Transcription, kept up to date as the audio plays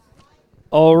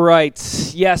All right.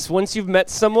 Yes, once you've met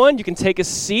someone, you can take a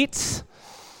seat.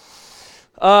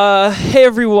 Hey,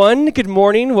 everyone. Good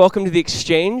morning. Welcome to the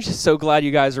Exchange. So glad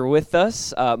you guys are with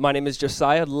us. My name is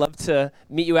Josiah. I'd love to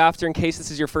meet you after in case this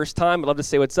is your first time. I'd love to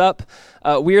say what's up.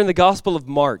 We are in the Gospel of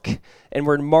Mark, and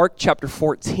we're in Mark chapter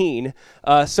 14.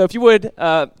 So if you would,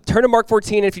 turn to Mark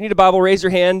 14. And if you need a Bible, raise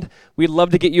your hand. We'd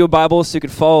love to get you a Bible so you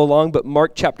could follow along. But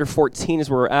Mark chapter 14 is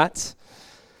where we're at.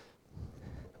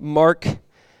 Mark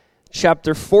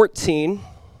chapter 14.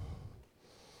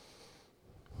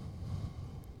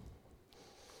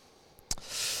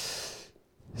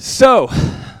 So,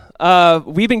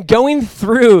 we've been going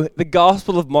through the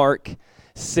Gospel of Mark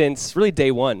since really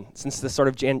day one, since the start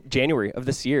of January of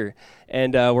this year.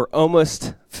 And we're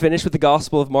almost finished with the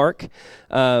Gospel of Mark.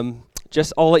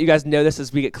 I'll let you guys know this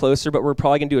as we get closer, but we're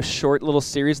probably going to do a short little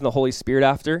series on the Holy Spirit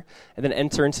after, and then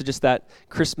enter into just that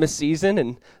Christmas season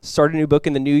and start a new book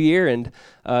in the new year. And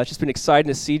it's just been exciting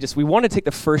to see. We want to take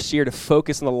the first year to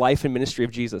focus on the life and ministry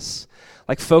of Jesus.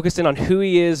 Like focusing on who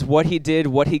he is, what he did,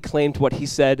 what he claimed, what he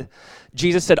said.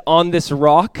 Jesus said, "On this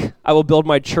rock, I will build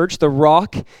my church." The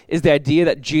rock is the idea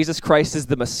that Jesus Christ is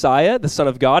the Messiah, the Son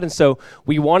of God. And so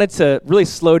we wanted to really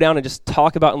slow down and just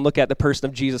talk about and look at the person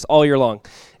of Jesus all year long.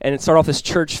 And start off this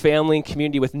church family and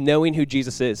community with knowing who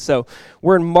Jesus is. So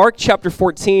we're in Mark chapter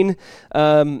 14.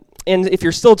 And if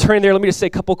you're still turning there, let me just say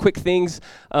a couple quick things.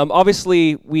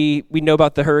 Obviously, we know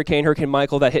about the Hurricane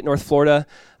Michael that hit North Florida.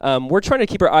 We're trying to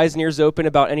keep our eyes and ears open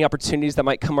about any opportunities that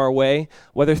might come our way,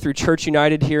 whether through Church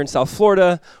United here in South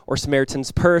Florida or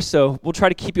Samaritan's Purse. So we'll try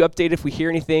to keep you updated if we hear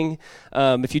anything.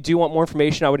 If you do want more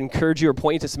information, I would encourage you or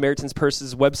point you to Samaritan's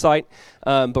Purse's website.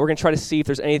 But we're going to try to see if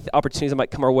there's any opportunities that might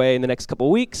come our way in the next couple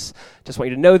of weeks. Just want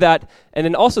you to know that. And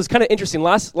then also, it's kind of interesting.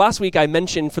 Last week, I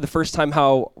mentioned for the first time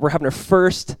how we're having our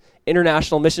first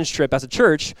international missions trip as a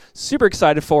church. Super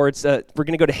excited for it. We're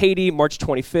going to go to Haiti March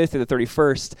 25th through the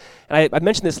 31st. And I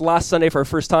mentioned this last Sunday for our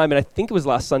first time, and I think it was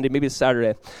last Sunday, maybe it's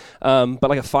Saturday. But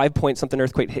like a 5-point-something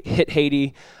earthquake hit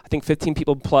Haiti. I think 15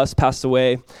 people plus passed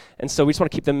away. And so we just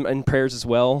want to keep them in prayers as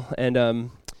well.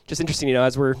 And just interesting,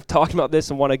 as we're talking about this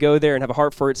and want to go there and have a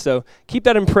heart for it. So keep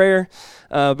that in prayer.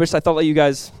 But I thought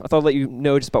I'd let you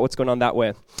know just about what's going on that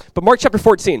way. But Mark chapter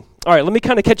 14. All right, let me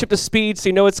kind of catch up to speed so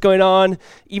you know what's going on.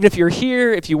 Even if you're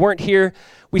here, if you weren't here,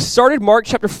 we started Mark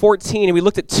chapter 14 and we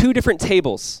looked at two different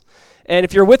tables. And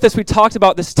if you're with us, we talked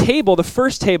about this table. The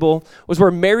first table was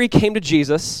where Mary came to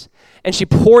Jesus and she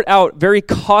poured out very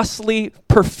costly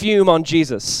perfume on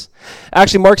Jesus.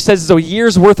 Actually, Mark says it's a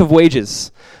year's worth of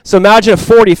wages. So imagine a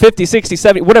 40, 50, 60,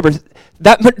 70, whatever,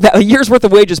 that a year's worth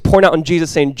of wages pouring out on Jesus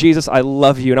saying, "Jesus, I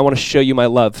love you and I want to show you my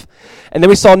love." And then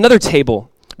we saw another table.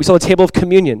 We saw the table of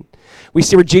communion. We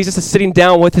see where Jesus is sitting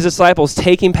down with his disciples,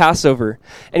 taking Passover,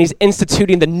 and he's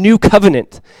instituting the new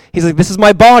covenant. He's like, "This is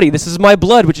my body, this is my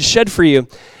blood, which is shed for you."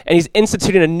 And he's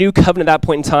instituting a new covenant at that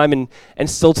point in time, and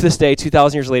still to this day,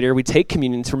 2,000 years later, we take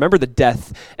communion to remember the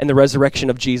death and the resurrection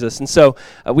of Jesus. And so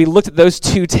we looked at those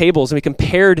two tables, and we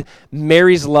compared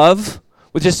Mary's love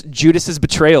with just Judas's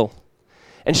betrayal.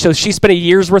 And so she spent a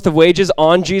year's worth of wages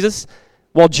on Jesus,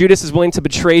 while Judas is willing to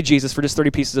betray Jesus for just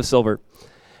 30 pieces of silver.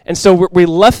 And so we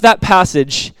left that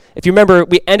passage. If you remember,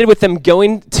 we ended with them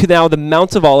going to now the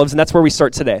Mount of Olives, and that's where we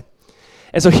start today.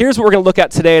 And so here's what we're going to look at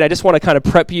today, and I just want to kind of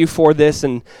prep you for this,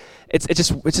 and it's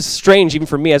just strange even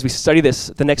for me as we study this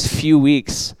the next few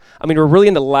weeks. I mean, we're really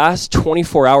in the last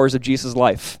 24 hours of Jesus'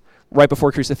 life, right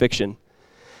before crucifixion.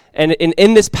 And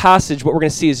in this passage, what we're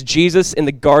going to see is Jesus in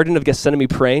the Garden of Gethsemane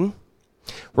praying.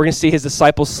 We're going to see his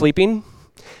disciples sleeping,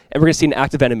 and we're going to see an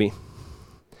active enemy.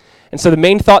 And so the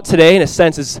main thought today, in a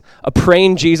sense, is a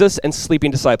praying Jesus and sleeping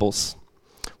disciples.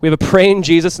 We have a praying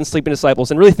Jesus and sleeping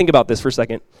disciples. And really think about this for a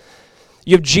second.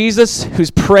 You have Jesus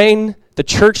who's praying, the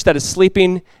church that is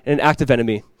sleeping, and an active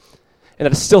enemy. And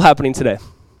that is still happening today.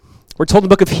 We're told in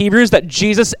the book of Hebrews that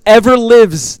Jesus ever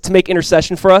lives to make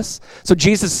intercession for us. So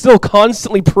Jesus is still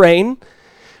constantly praying.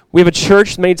 We have a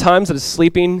church many times that is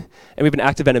sleeping, and we have an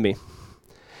active enemy.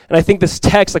 And I think this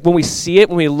text, like when we see it,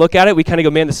 when we look at it, we kind of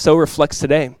go, man, this so reflects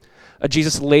today.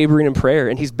 Jesus laboring in prayer,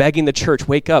 and he's begging the church,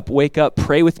 wake up,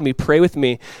 pray with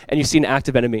me, and you see an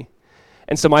active enemy.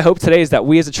 And so my hope today is that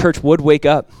we as a church would wake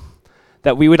up,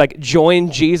 that we would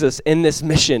join Jesus in this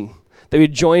mission, that we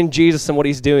would join Jesus in what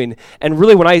he's doing. And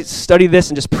really when I study this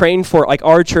and just praying for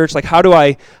our church, how do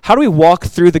we walk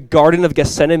through the Garden of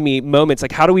Gethsemane moments?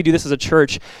 How do we do this as a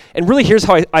church? And really here's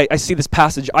how I see this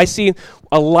passage. I see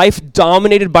a life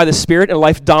dominated by the Spirit and a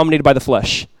life dominated by the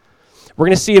flesh. We're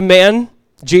going to see a man,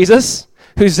 Jesus,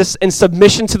 who's just in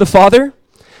submission to the Father,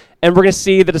 and we're going to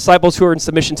see the disciples who are in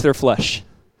submission to their flesh.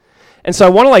 And so I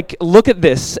want to look at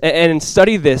this and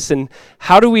study this, and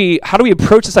how do we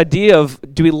approach this idea of,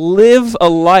 do we live a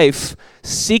life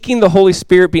seeking the Holy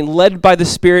Spirit, being led by the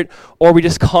Spirit, or are we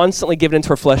just constantly giving into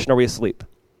our flesh and are we asleep?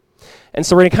 And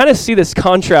so we're going to kind of see this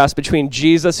contrast between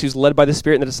Jesus, who's led by the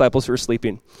Spirit, and the disciples who are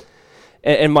sleeping.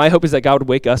 And my hope is that God would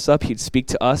wake us up. He'd speak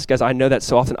to us. Guys, I know that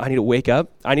so often I need to wake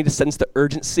up. I need to sense the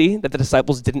urgency that the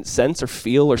disciples didn't sense or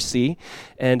feel or see.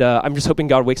 And I'm just hoping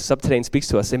God wakes us up today and speaks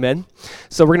to us. Amen?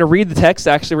 So we're going to read the text.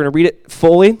 Actually, we're going to read it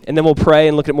fully, and then we'll pray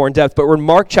and look at it more in depth. But we're in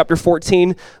Mark chapter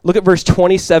 14. Look at verse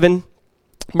 27.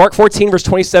 Mark 14, verse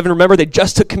 27. Remember, they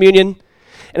just took communion.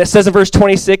 And it says in verse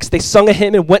 26, they sung a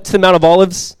hymn and went to the Mount of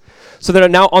Olives. So they're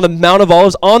now on the Mount of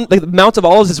Olives. The Mount of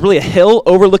Olives is really a hill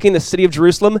overlooking the city of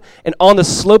Jerusalem. And on the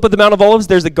slope of the Mount of Olives,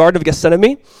 there's the Garden of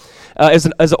Gethsemane. As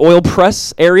an oil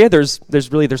press area, there's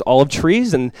olive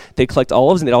trees, and they collect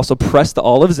olives, and they'd also press the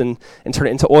olives and turn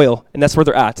it into oil. And that's where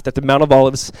they're at the Mount of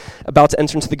Olives, about to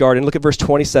enter into the garden. Look at verse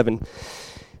 27.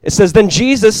 It says, then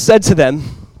Jesus said to them,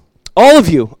 all of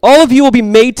you will be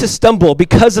made to stumble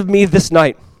because of me this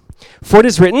night. For it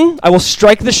is written, I will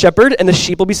strike the shepherd, and the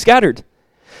sheep will be scattered.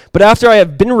 But after I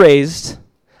have been raised,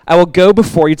 I will go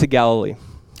before you to Galilee.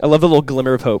 I love the little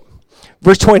glimmer of hope.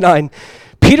 Verse 29,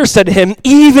 Peter said to him,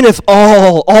 even if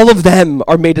all of them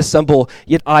are made to stumble,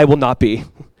 yet I will not be.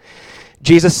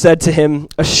 Jesus said to him,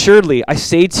 assuredly, I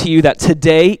say to you that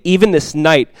today, even this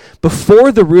night,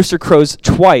 before the rooster crows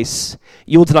twice,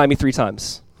 you will deny me 3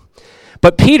 times.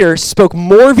 But Peter spoke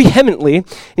more vehemently, and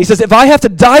he says, if I have to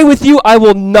die with you, I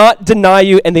will not deny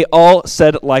you. And they all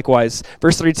said likewise.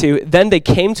 Verse 32, then they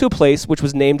came to a place which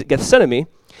was named Gethsemane,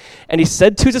 and he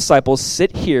said to his disciples,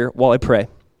 sit here while I pray.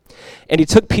 And he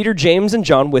took Peter, James, and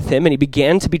John with him, and he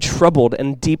began to be troubled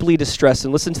and deeply distressed.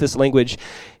 And listen to this language.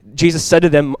 Jesus said to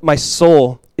them, my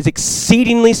soul is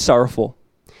exceedingly sorrowful,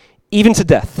 even to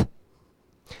death.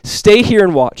 Stay here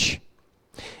and watch.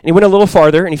 And he went a little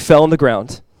farther, and he fell on the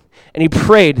ground. And he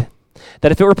prayed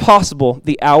that if it were possible,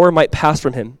 the hour might pass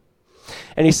from him.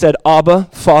 And he said, Abba,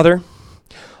 Father,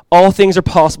 all things are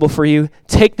possible for you.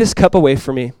 Take this cup away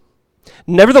from me.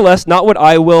 Nevertheless, not what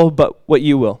I will, but what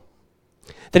you will.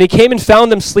 Then he came and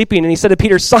found them sleeping, and he said to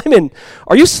Peter, Simon,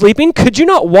 are you sleeping? Could you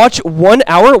not watch 1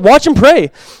 hour? Watch and pray,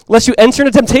 lest you enter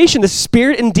into temptation. The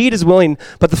spirit indeed is willing,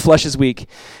 but the flesh is weak.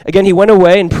 Again, he went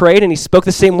away and prayed, and he spoke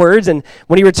the same words. And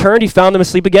when he returned, he found them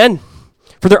asleep again.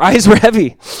 For their eyes were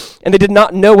heavy, and they did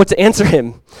not know what to answer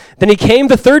him. Then he came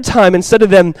the 3rd time and said to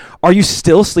them, are you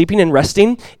still sleeping and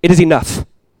resting? It is enough.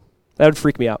 That would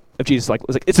freak me out if Jesus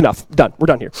was like, it's enough, done, we're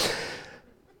done here.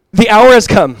 The hour has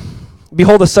come.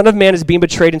 Behold, the Son of Man is being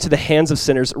betrayed into the hands of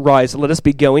sinners. Rise, let us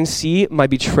be going. See, my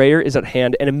betrayer is at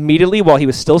hand. And immediately while he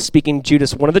was still speaking,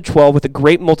 Judas, one of the 12, with a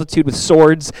great multitude with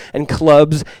swords and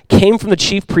clubs, came from the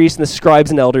chief priests and the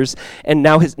scribes and elders. And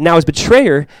now his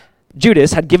betrayer,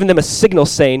 Judas, had given them a signal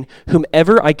saying,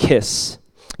 whomever I kiss,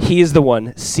 he is the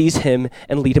one. Seize him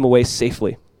and lead him away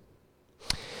safely.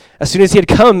 As soon as he had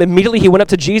come, immediately he went up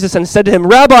to Jesus and said to him,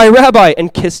 Rabbi, Rabbi,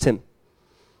 and kissed him.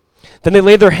 Then they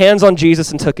laid their hands on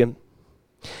Jesus and took him.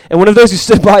 And one of those who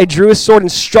stood by drew his sword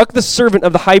and struck the servant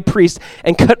of the high priest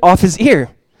and cut off his ear.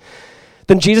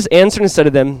 Then Jesus answered and said to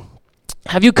them,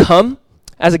 have you come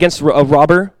as against a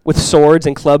robber with swords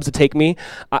and clubs to take me?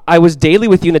 I was daily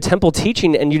with you in the temple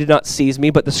teaching, and you did not seize me,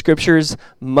 but the scriptures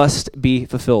must be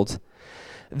fulfilled.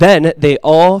 Then they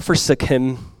all forsook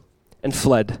him and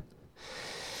fled.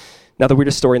 Now the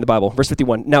weirdest story in the Bible, verse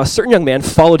 51. Now a certain young man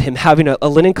followed him, having a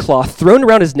linen cloth thrown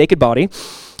around his naked body,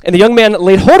 and the young man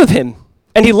laid hold of him,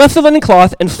 and he left the linen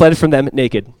cloth and fled from them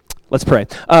naked. Let's pray.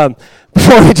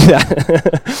 Before we do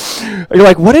that, you're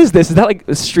like, what is this? Is that like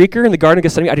a streaker in the Garden of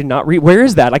Gethsemane? I did not read. Where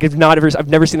is that? Like, I've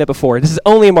never seen that before. This is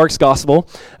only in Mark's Gospel.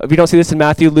 We don't see this in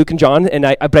Matthew, Luke, and John.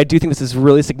 But I do think this is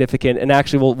really significant. And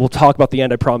actually, we'll talk about the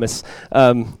end. I promise.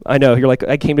 I know you're like,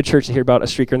 I came to church to hear about a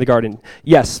streaker in the garden.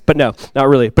 Yes, but no, not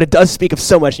really. But it does speak of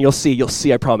so much, and you'll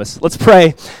see. I promise. Let's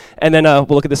pray, and then we'll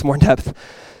look at this more in depth.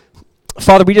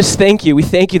 Father, we just thank you. We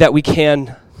thank you that we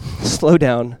can slow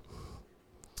down.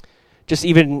 Just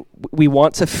even we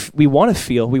want to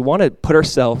feel, we want to put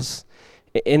ourselves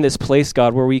in this place,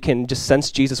 God, where we can just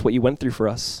sense, Jesus, what you went through for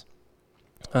us.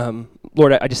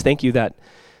 Lord, I just thank you that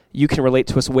you can relate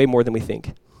to us way more than we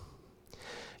think.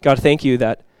 God, thank you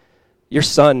that your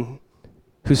Son,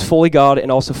 who's fully God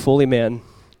and also fully man,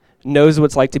 knows what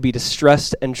it's like to be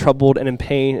distressed and troubled and in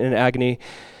pain and in agony.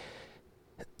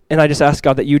 And I just ask,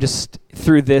 God, that you just,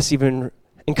 through this, even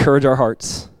encourage our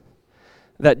hearts.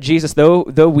 That Jesus, though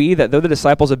the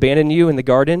disciples abandoned you in the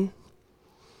garden,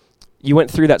 you went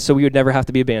through that so we would never have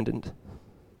to be abandoned.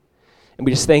 And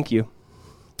we just thank you.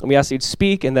 And we ask that you'd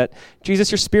speak, and that, Jesus,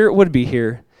 your Spirit would be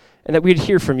here, and that we'd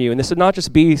hear from you. And this would not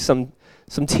just be some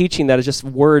teaching that is just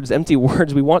words, empty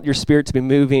words. We want your Spirit to be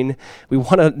moving. We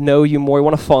want to know you more. We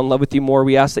want to fall in love with you more.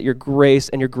 We ask that your grace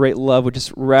and your great love would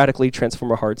just radically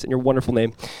transform our hearts. In your wonderful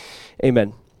name,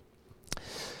 amen.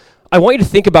 I want you to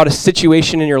think about a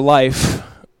situation in your life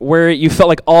where you felt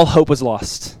like all hope was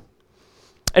lost.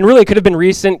 And really, it could have been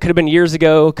recent, could have been years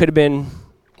ago, could have been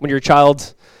when you were a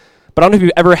child. But I don't know if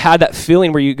you've ever had that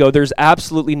feeling where you go, there's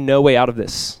absolutely no way out of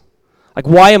this. Like,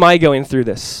 why am I going through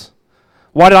this?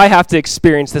 Why did I have to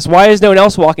experience this? Why is no one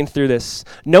else walking through this?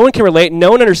 No one can relate.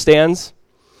 No one understands.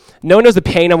 No one knows the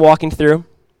pain I'm walking through.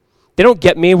 They don't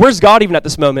get me. Where's God even at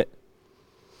this moment?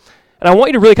 And I want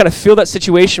you to really kind of feel that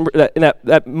situation, in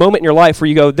that moment in your life where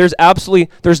you go, there's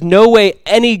no way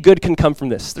any good can come from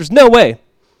this. There's no way.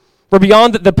 We're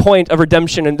beyond the point of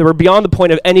redemption, and we're beyond the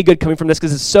point of any good coming from this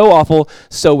because it's so awful,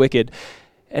 so wicked.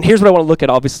 And here's what I want to look at,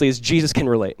 obviously, is Jesus can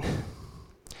relate.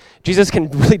 Jesus can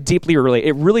really deeply relate.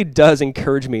 It really does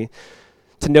encourage me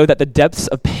to know that the depths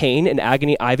of pain and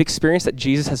agony I've experienced, that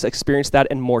Jesus has experienced that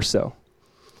and more so.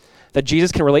 That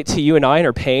Jesus can relate to you and I in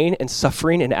our pain and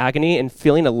suffering and agony and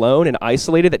feeling alone and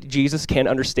isolated, that Jesus can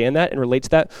understand that and relate to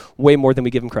that way more than we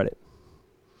give him credit.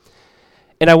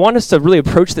 And I want us to really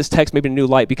approach this text maybe in a new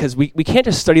light, because we can't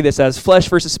just study this as flesh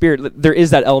versus spirit. There is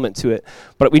that element to it.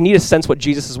 But we need to sense what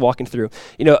Jesus is walking through.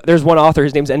 You know, there's one author,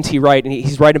 his name's N.T. Wright, and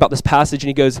he's writing about this passage, and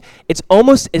he goes, it's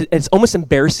almost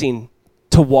embarrassing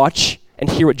to watch and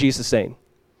hear what Jesus is saying.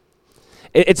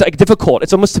 It's like difficult.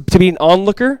 It's almost to be an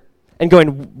onlooker and going,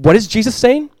 what is Jesus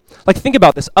saying? Like, think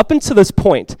about this. Up until this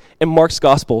point in Mark's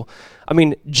gospel, I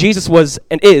mean, Jesus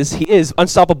he is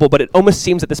unstoppable, but it almost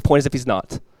seems at this point as if he's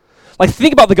not. Like,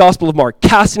 think about the Gospel of Mark,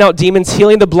 casting out demons,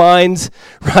 healing the blind,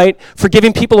 right?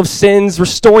 Forgiving people of sins,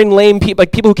 restoring lame people,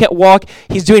 like people who can't walk.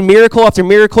 He's doing miracle after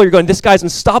miracle. You're going, this guy's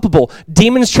unstoppable.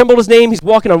 Demons trembled his name. He's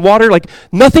walking on water. Like,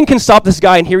 nothing can stop this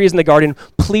guy. And here he is in the garden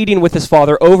pleading with his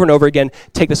Father over and over again,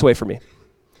 take this away from me.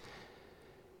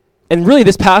 And really,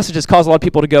 this passage has caused a lot of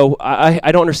people to go,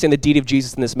 I don't understand the deity of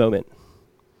Jesus in this moment.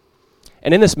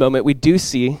 And in this moment, we do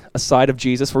see a side of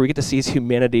Jesus where we get to see his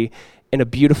humanity in a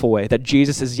beautiful way, that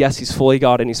Jesus is, yes, he's fully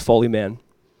God and he's fully man.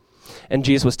 And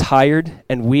Jesus was tired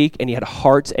and weak, and he had a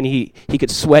heart, and he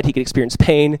could sweat, he could experience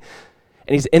pain.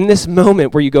 And he's in this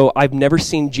moment where you go, I've never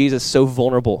seen Jesus so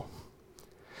vulnerable.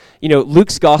 You know,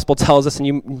 Luke's gospel tells us, and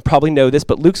you probably know this,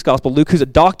 but Luke's gospel, Luke, who's a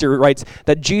doctor, writes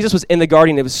that Jesus was in the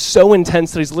garden. It was so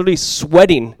intense that he's literally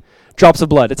sweating drops of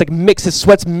blood. It's like his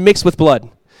sweat's mixed with blood.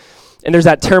 And there's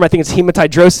that term, I think it's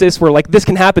hematidrosis, where like this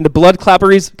can happen. The blood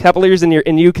capillaries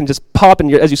in you can just pop,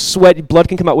 and as you sweat, blood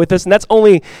can come out with this. And that's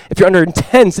only if you're under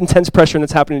intense pressure, and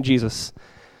that's happening to Jesus.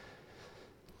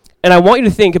 And I want you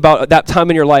to think about that time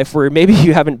in your life where maybe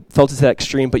you haven't felt it to that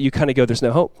extreme, but you kind of go, there's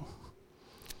no hope.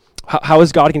 How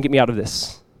is God going to get me out of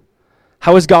this?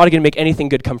 How is God going to make anything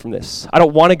good come from this? I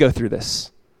don't want to go through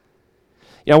this.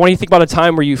 You know, I want you to think about a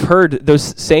time where you've heard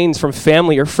those sayings from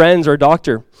family or friends or a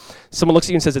doctor. Someone looks at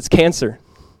you and says, it's cancer.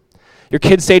 Your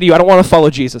kids say to you, I don't want to follow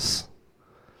Jesus.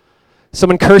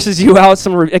 Someone curses you out.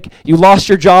 You lost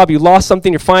your job. You lost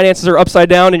something. Your finances are upside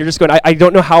down. And you're just going, I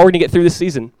don't know how we're going to get through this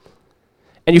season.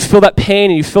 And you feel that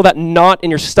pain and you feel that knot in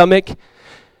your stomach.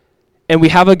 And we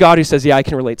have a God who says, yeah, I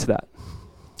can relate to that.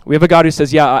 We have a God who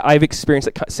says, yeah, I've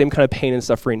experienced that same kind of pain and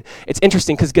suffering. It's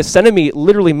interesting because Gethsemane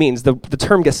literally means, the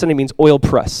term Gethsemane means oil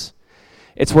press.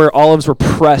 It's where olives were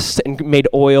pressed and made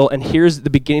oil, and here's the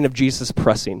beginning of Jesus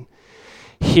pressing.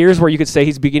 Here's where you could say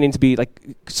he's beginning to be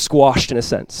like squashed in a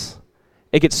sense.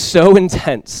 It gets so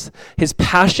intense. His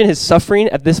passion, his suffering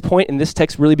at this point in this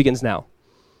text really begins now.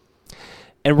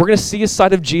 And we're going to see a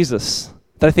side of Jesus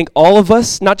that I think all of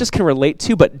us not just can relate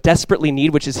to, but desperately need,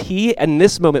 which is he in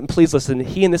this moment, and please listen,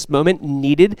 he in this moment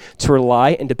needed to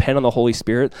rely and depend on the Holy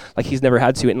Spirit like he's never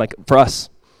had to, and like for us.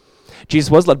 Jesus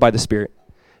was led by the Spirit.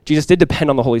 Jesus did depend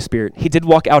on the Holy Spirit. He did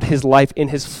walk out his life in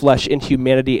his flesh, in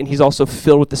humanity, and he's also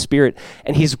filled with the Spirit.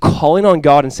 And he's calling on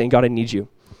God and saying, God, I need you.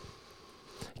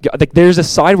 Like, there's a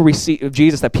side where we see of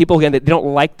Jesus that people, again, they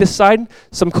don't like this side.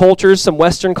 Some cultures, some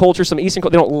Western cultures, some Eastern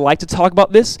cultures, they don't like to talk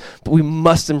about this, but we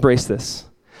must embrace this.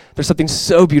 There's something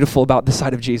so beautiful about this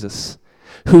side of Jesus,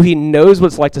 who he knows what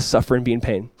it's like to suffer and be in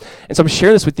pain. And so I'm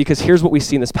sharing this with you because here's what we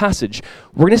see in this passage.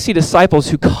 We're going to see disciples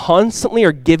who constantly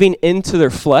are giving into their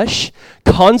flesh,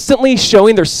 constantly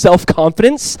showing their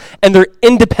self-confidence and their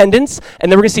independence.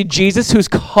 And then we're going to see Jesus who's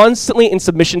constantly in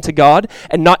submission to God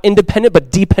and not independent,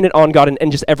 but dependent on God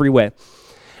in just every way.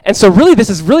 And so really, this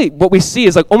is really what we see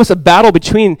is like almost a battle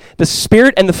between the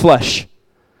spirit and the flesh.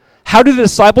 How do the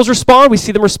disciples respond? We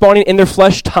see them responding in their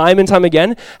flesh time and time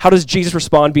again. How does Jesus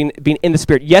respond being in the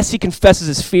Spirit? Yes, he confesses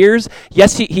his fears.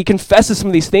 Yes, he confesses some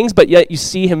of these things, but yet you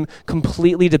see him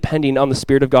completely depending on the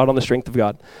Spirit of God, on the strength of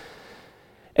God.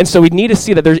 And so we need to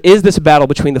see that there is this battle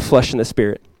between the flesh and the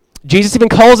Spirit. Jesus even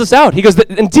calls us out. He goes,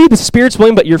 indeed, the Spirit's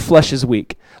willing, but your flesh is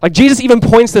weak. Like Jesus even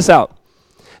points this out.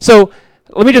 So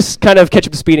let me just kind of catch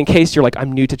up to speed in case you're like,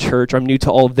 I'm new to church, or I'm new to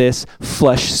all of this,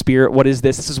 flesh, spirit, what is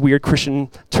this? This is weird Christian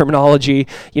terminology.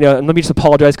 And let me just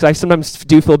apologize, because I sometimes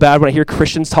do feel bad when I hear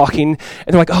Christians talking, and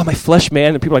they're like, oh, my flesh,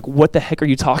 man, and people are like, what the heck are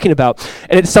you talking about?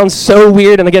 And it sounds so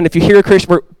weird, and again, if you hear a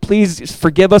Christian, please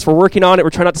forgive us, we're working on it, we're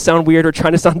trying not to sound weird, or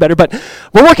trying to sound better, but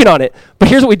we're working on it. But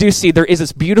here's what we do see, there is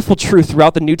this beautiful truth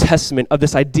throughout the New Testament of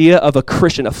this idea of a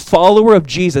Christian, a follower of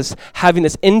Jesus, having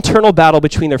this internal battle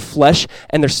between their flesh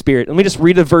and their spirit. Let me just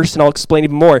read a verse and I'll explain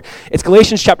even more. It's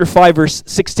Galatians chapter 5, verse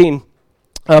 16.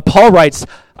 Paul writes,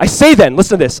 I say then,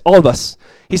 listen to this, all of us.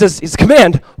 He says, his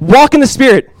command, walk in the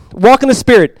Spirit,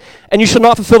 and you shall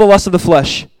not fulfill the lust of the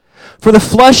flesh. For the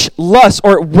flesh lusts,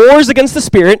 or it wars against the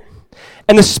Spirit,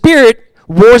 and the Spirit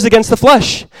wars against the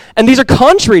flesh. And these are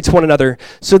contrary to one another,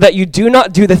 so that you do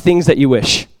not do the things that you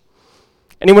wish.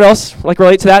 Anyone else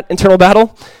relate to that internal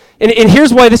battle? And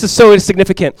here's why this is so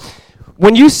significant.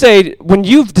 When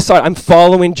you've decided, I'm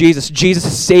following Jesus, Jesus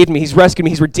has saved me, he's rescued me,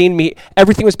 he's redeemed me,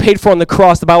 everything was paid for on the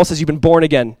cross, the Bible says you've been born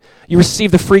again. You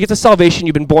receive the free gift of salvation,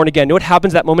 you've been born again. You know what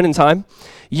happens at that moment in time?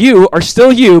 You are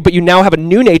still you, but you now have a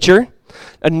new nature,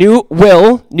 a new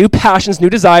will, new passions, new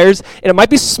desires, and it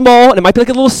might be small, and it might be like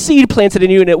a little seed planted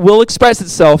in you, and it will express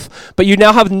itself, but you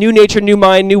now have new nature, new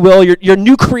mind, new will, you're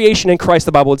new creation in Christ,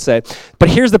 the Bible would say. But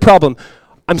here's the problem.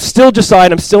 I'm still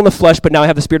Josiah, I'm still in the flesh, but now I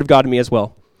have the Spirit of God in me as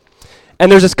well.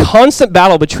 And there's this constant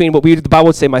battle between what the Bible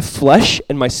would say, my flesh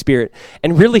and my spirit.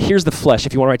 And really, here's the flesh,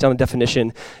 if you want to write down the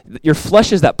definition. Your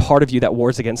flesh is that part of you that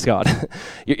wars against God.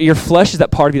 Your flesh is that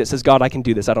part of you that says, God, I can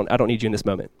do this. I don't need you in this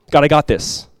moment. God, I got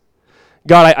this.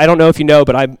 God, I don't know if you know,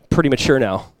 but I'm pretty mature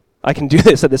now. I can do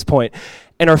this at this point.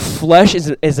 And our flesh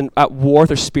is at war with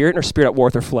our spirit, and our spirit at war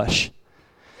with our flesh.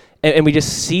 And we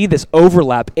just see this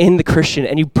overlap in the Christian.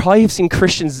 And you probably have seen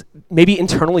Christians maybe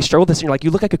internally struggle with this. And you're like,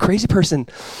 you look like a crazy person.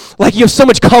 Like you have so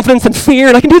much confidence and fear.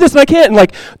 And I can do this and I can't. And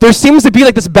like there seems to be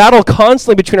like this battle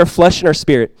constantly between our flesh and our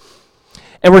spirit.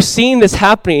 And we're seeing this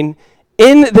happening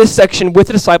in this section with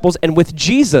the disciples and with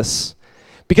Jesus.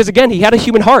 Because again, he had a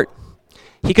human heart.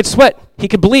 He could sweat. He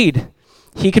could bleed.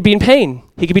 He could be in pain.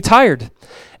 He could be tired.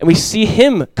 And we see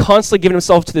him constantly giving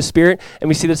himself to the Spirit, and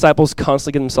we see the disciples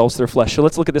constantly giving themselves to their flesh. So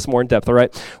let's look at this more in depth, all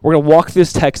right? We're going to walk through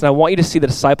this text, and I want you to see the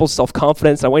disciples'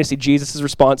 self-confidence, and I want you to see Jesus'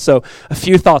 response. So a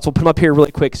few thoughts. We'll put them up here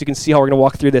really quick so you can see how we're going to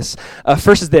walk through this.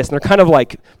 First is this, and they're kind of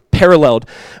like paralleled.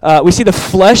 We see the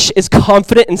flesh is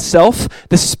confident in self.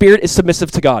 The Spirit is submissive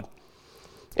to God.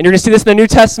 And you're going to see this in the New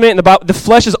Testament, and the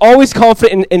flesh is always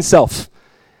confident in self.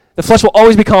 The flesh will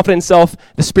always be confident in self.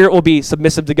 The Spirit will be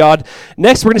submissive to God.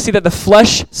 Next, we're going to see that the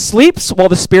flesh sleeps while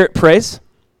the Spirit prays.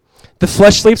 The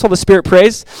flesh sleeps while the Spirit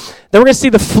prays. Then we're going to see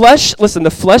the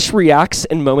flesh reacts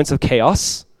in moments of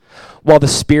chaos while the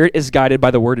Spirit is guided by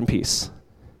the Word and peace.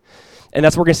 And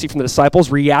that's what we're going to see from the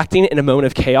disciples, reacting in a moment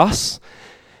of chaos.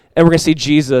 And we're going to see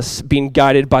Jesus being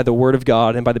guided by the Word of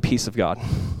God and by the peace of God.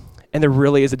 And there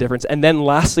really is a difference. And then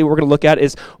lastly, what we're going to look at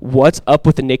is what's up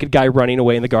with the naked guy running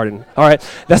away in the garden. All right,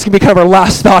 that's going to be kind of our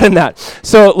last thought in that.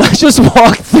 So let's just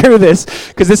walk through this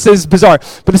because this is bizarre,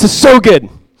 but this is so good.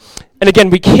 And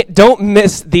again, don't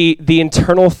miss the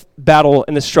internal battle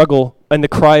and the struggle and the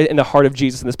cry in the heart of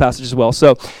Jesus in this passage as well.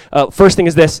 So first thing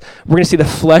is this. We're going to see the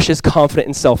flesh is confident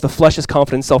in self. The flesh is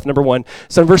confident in self, number one.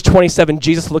 So in verse 27,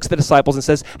 Jesus looks at the disciples and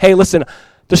says, hey, listen,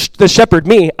 the shepherd,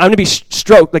 me, I'm going to be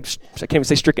stroked. Like, I can't even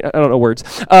say stricken. I don't know words.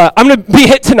 I'm going to be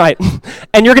hit tonight,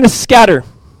 and you're going to scatter.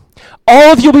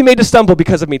 All of you will be made to stumble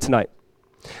because of me tonight.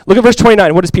 Look at verse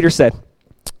 29. What does Peter say?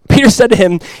 Peter said to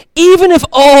him, even if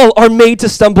all are made to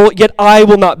stumble, yet I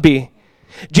will not be.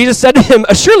 Jesus said to him,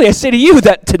 surely I say to you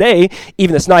that today,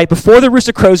 even this night, before the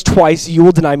rooster crows twice, you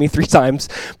will deny me 3 times.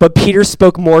 But Peter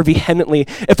spoke more vehemently,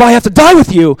 if I have to die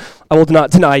with you, I will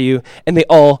not deny you. And they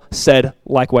all said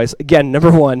likewise. Again, number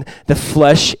one, the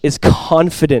flesh is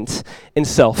confident in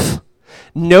self.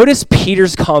 Notice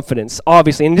Peter's confidence,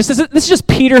 obviously. And this is just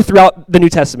Peter throughout the New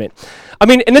Testament. I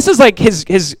mean, and this is like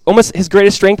his almost his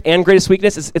greatest strength and greatest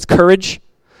weakness. It's courage.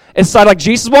 It's side like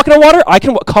Jesus walking on water. I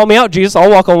can call me out, Jesus. I'll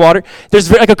walk on water.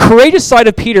 There's like a courageous side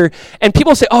of Peter, and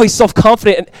people say, "Oh, he's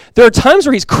self-confident." And there are times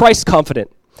where he's Christ-confident.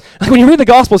 Like when you read the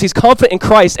Gospels, he's confident in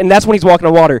Christ, and that's when he's walking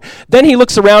on water. Then he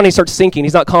looks around and he starts sinking.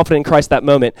 He's not confident in Christ that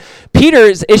moment.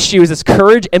 Peter's issue is this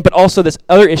courage, but also this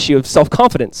other issue of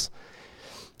self-confidence.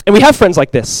 And we have friends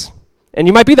like this. And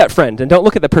you might be that friend, and don't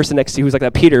look at the person next to you who's like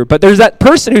that Peter, but there's that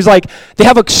person who's like, they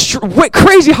have a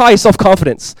crazy high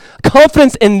self-confidence,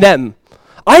 confidence in them.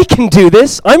 I can do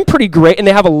this, I'm pretty great, and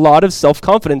they have a lot of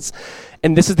self-confidence.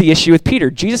 And this is the issue with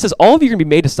Peter. Jesus says, all of you are going to be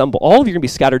made to stumble. All of you are going to be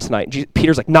scattered tonight.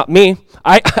 Peter's like, not me.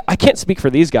 I can't speak for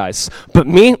these guys, but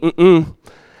me,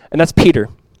 And that's Peter.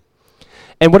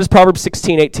 And what does Proverbs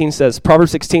 16:18 says?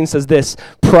 Proverbs 16 says this,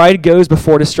 pride goes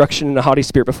before destruction and a haughty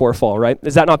spirit before a fall, right?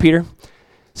 Is that not Peter?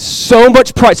 So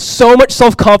much pride, so much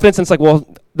self-confidence, and it's like, well,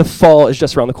 the fall is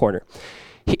just around the corner.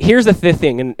 Here's the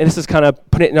thing, and this is kind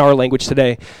of put it in our language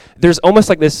today. There's almost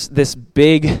like this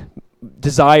big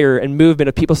desire and movement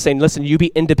of people saying, listen, you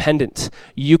be independent.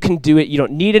 You can do it. You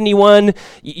don't need anyone.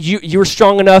 You're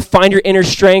strong enough. Find your inner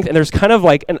strength. And there's kind of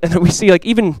like, and we see like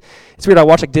even, it's weird, I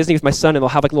watch like Disney with my son and they'll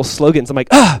have like little slogans. I'm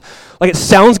like, like it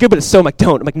sounds good, but it's so, I'm like,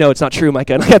 don't. I'm like, no, it's not true,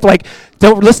 Micah. And I have to like,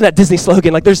 don't listen to that Disney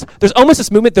slogan. Like there's almost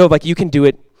this movement though of like, you can do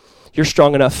it. You're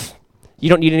strong enough. You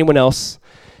don't need anyone else.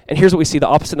 And here's what we see. The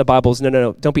opposite in the Bible is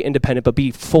no, don't be independent, but be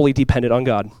fully dependent on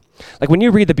God. Like when you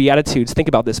read the Beatitudes, think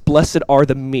about this. Blessed are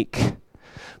the meek.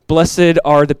 Blessed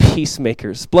are the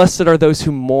peacemakers. Blessed are those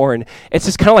who mourn. It's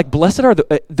just kind of like blessed are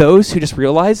those who just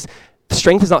realize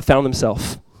strength is not found in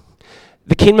themselves.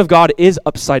 The kingdom of God is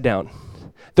upside down.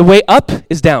 The way up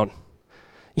is down.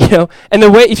 And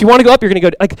the way, if you want to go up, you're going to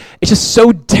go, like, it's just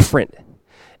so different.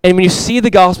 And when you see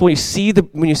the gospel, when you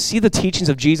see the teachings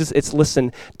of Jesus, it's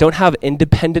listen, don't have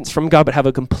independence from God, but have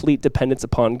a complete dependence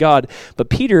upon God. But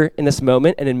Peter, in this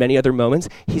moment and in many other moments,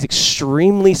 he's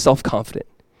extremely self-confident.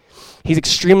 He's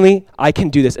extremely, I can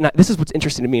do this. And this is what's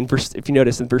interesting to me if you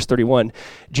notice in verse 31,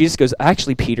 Jesus goes,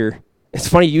 actually, Peter, it's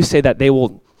funny you say that they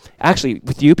will, actually,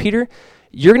 with you, Peter,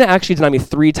 you're going to actually deny me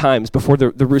 3 times before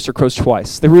the rooster crows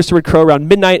twice. The rooster would crow around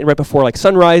midnight and right before like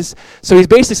sunrise. So he's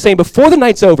basically saying before the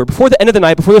night's over, before the end of the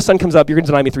night, before the sun comes up, you're going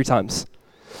to deny me 3 times.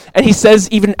 And he says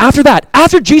even after that,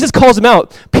 after Jesus calls him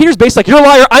out, Peter's basically like, you're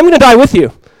a liar, I'm going to die with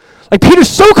you. Like Peter's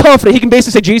so confident, he can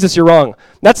basically say, Jesus, you're wrong.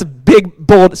 That's a big,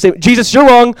 bold statement. Jesus, you're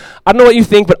wrong. I don't know what you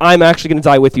think, but I'm actually going to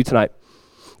die with you tonight.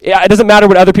 Yeah, it doesn't matter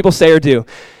what other people say or do.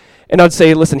 And I'd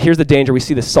say, listen, here's the danger. We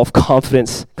see this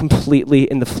self-confidence completely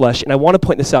in the flesh. And I want to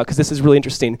point this out because this is really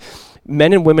interesting.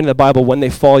 Men and women in the Bible, when they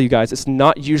fall, you guys, it's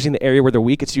not usually in the area where they're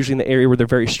weak. It's usually in the area where they're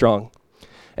very strong.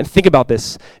 And think about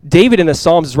this. David in the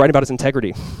Psalms is writing about his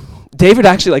integrity. David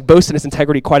actually boasted his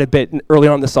integrity quite a bit early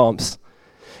on in the Psalms.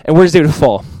 And where does David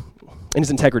fall? In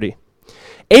his integrity.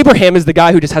 Abraham is the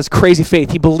guy who just has crazy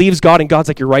faith. He believes God and God's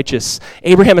like, you're righteous.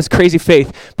 Abraham has crazy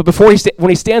faith. But when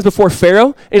he stands before Pharaoh,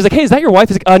 and he's like, hey, is that your wife?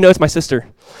 He's like, no, it's my sister.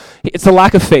 It's the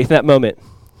lack of faith in that moment.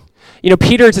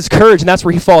 Peter, it's his courage, and that's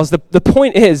where he falls. The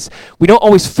point is, we don't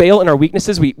always fail in our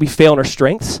weaknesses. We fail in our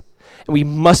strengths, and we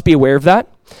must be aware of that.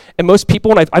 And most people,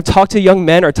 when I've talked to young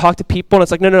men or talked to people, and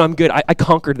it's like, no, I'm good. I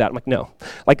conquered that. I'm like, no.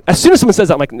 Like, as soon as someone says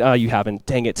that, I'm like, no, you haven't.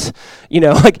 Dang it.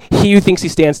 Like, he who thinks he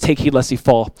stands, take heed lest he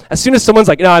fall. As soon as someone's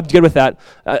like, no, I'm good with that.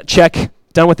 Check.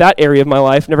 Done with that area of my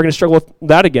life. Never going to struggle with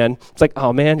that again. It's like,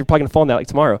 oh, man, you're probably going to fall in that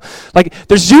tomorrow. Like,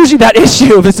 there's usually that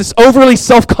issue of this overly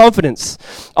self-confidence.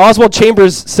 Oswald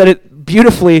Chambers said it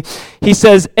beautifully. He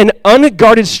says, an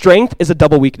unguarded strength is a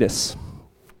double weakness.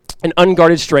 An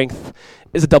unguarded strength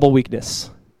is a double weakness.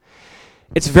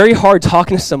 It's very hard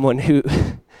talking to someone who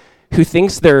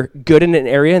thinks they're good in an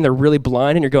area and they're really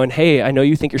blind, and you're going, hey, I know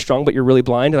you think you're strong, but you're really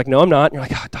blind. You're like, no, I'm not. And you're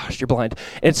like, oh, gosh, you're blind.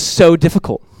 And it's so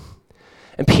difficult.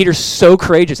 And Peter's so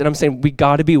courageous, and I'm saying we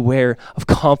got to be aware of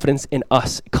confidence in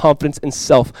us, confidence in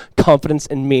self, confidence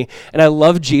in me. And I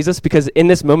love Jesus because in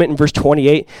this moment in verse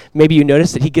 28, maybe you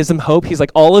notice that he gives them hope. He's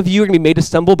like, all of you are going to be made to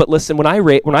stumble, but listen, when I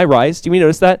rise, do you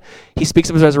notice that? He speaks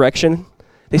of his resurrection.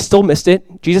 They still missed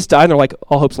it. Jesus died, and they're like,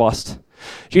 all hope's lost.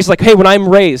 Jesus is like, hey, when I'm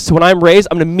raised, I'm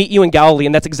going to meet you in Galilee,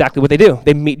 and that's exactly what they do.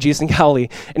 They meet Jesus in Galilee,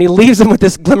 and he leaves them with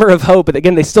this glimmer of hope, but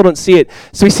again, they still don't see it.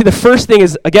 So we see the first thing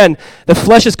is, again, the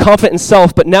flesh is confident in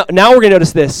self, but now we're going to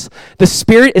notice this. The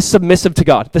Spirit is submissive to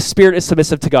God. The Spirit is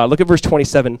submissive to God. Look at verse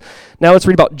 27. Now let's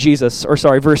read about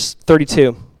verse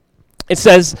 32. It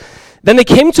says, then they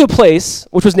came to a place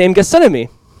which was named Gethsemane,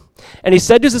 and he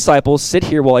said to his disciples, sit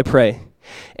here while I pray.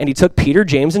 And he took Peter,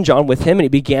 James, and John with him, and he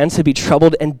began to be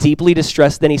troubled and deeply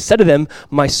distressed. Then he said to them,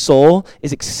 my soul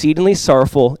is exceedingly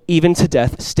sorrowful, even to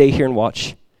death. Stay here and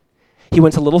watch. He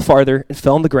went a little farther and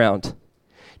fell on the ground.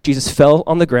 Jesus fell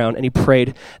on the ground, and he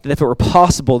prayed that if it were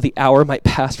possible, the hour might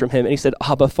pass from him. And he said,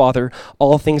 Abba, Father,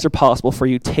 all things are possible for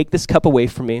you. Take this cup away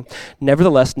from me.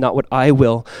 Nevertheless, not what I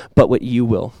will, but what you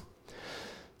will.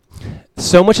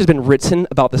 So much has been written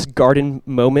about this garden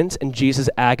moment and Jesus'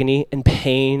 agony and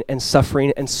pain and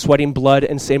suffering and sweating blood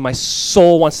and saying, my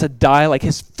soul wants to die. Like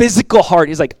his physical heart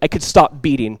is like, I could stop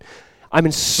beating. I'm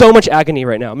in so much agony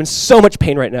right now. I'm in so much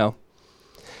pain right now.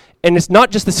 And it's not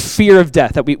just this fear of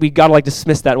death that we got to like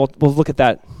dismiss that. We'll look at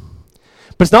that.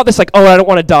 But it's not this like, oh, I don't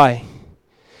want to die.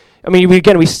 I mean,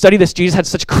 we study this. Jesus had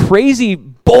such crazy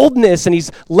boldness, and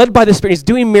he's led by the Spirit. He's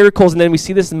doing miracles, and then we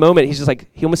see this moment. He's just like,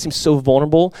 he almost seems so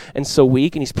vulnerable and so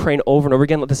weak, and he's praying over and over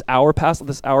again, let this hour pass, let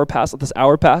this hour pass, let this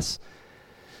hour pass.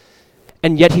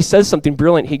 And yet he says something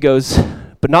brilliant. He goes,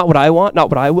 but not what I want, not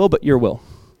what I will, but your will.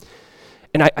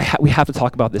 And we have to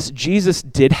talk about this. Jesus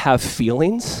did have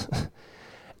feelings,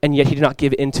 and yet he did not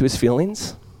give in to his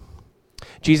feelings.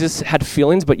 Jesus had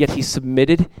feelings, but yet he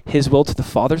submitted his will to the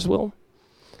Father's will.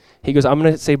 He goes, I'm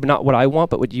going to say not what I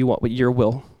want, but what you want, what your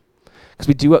will. Because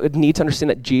we do need to understand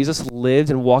that Jesus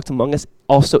lived and walked among us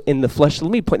also in the flesh. So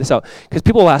let me point this out, because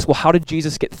people will ask, well, how did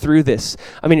Jesus get through this?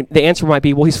 I mean, the answer might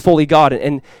be, well, he's fully God.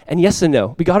 And yes and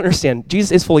no. We got to understand,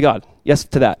 Jesus is fully God. Yes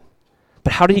to that.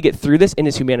 But how did he get through this in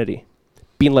his humanity?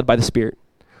 Being led by the Spirit,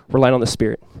 relying on the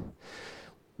Spirit.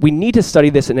 We need to study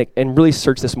this and really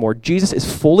search this more. Jesus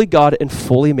is fully God and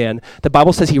fully man. The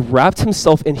Bible says he wrapped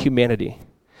himself in humanity.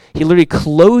 He literally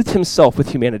clothed himself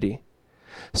with humanity.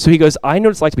 So he goes, I know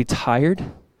what it's like to be tired.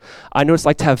 I know what it's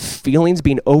like to have feelings,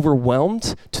 being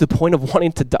overwhelmed to the point of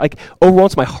wanting to die, like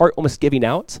overwhelmed to my heart almost giving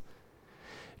out.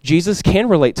 Jesus can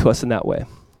relate to us in that way.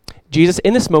 Jesus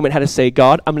in this moment had to say,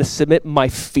 God, I'm going to submit my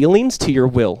feelings to your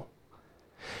will.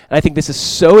 And I think this is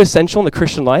so essential in the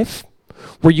Christian life,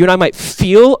 where you and I might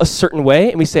feel a certain way,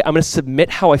 and we say, I'm going to submit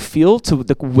how I feel to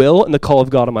the will and the call of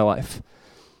God in my life.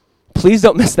 Please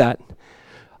don't miss that.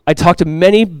 I talk to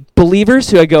many believers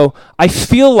who I go, I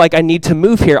feel like I need to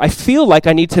move here. I feel like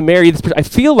I need to marry this person. I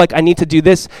feel like I need to do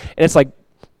this. And it's like,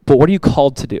 but what are you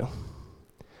called to do?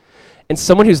 And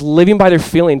someone who's living by their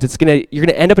feelings, you're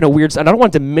gonna end up in a weird, and I don't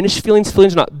want to diminish feelings.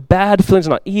 Feelings are not bad. Feelings are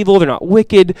not evil. They're not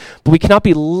wicked. But we cannot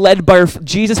be led by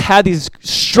Jesus had these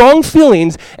strong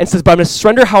feelings and says, but I'm going to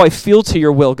surrender how I feel to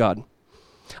your will, God.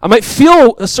 I might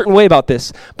feel a certain way about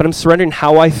this, but I'm surrendering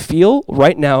how I feel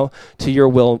right now to your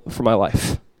will for my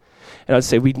life. And I'd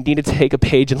say we need to take a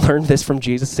page and learn this from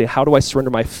Jesus, say, how do I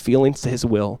surrender my feelings to his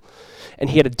will? And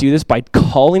he had to do this by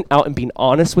calling out and being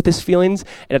honest with his feelings,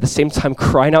 and at the same time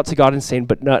crying out to God and saying,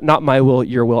 but not my will,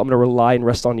 your will. I'm going to rely and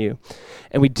rest on you.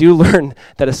 And we do learn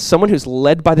that as someone who's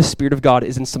led by the Spirit of God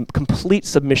is in some complete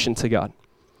submission to God.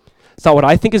 It's not what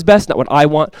I think is best, not what I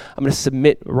want. I'm going to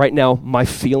submit right now my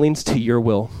feelings to your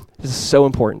will. This is so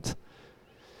important.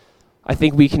 I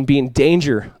think we can be in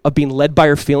danger of being led by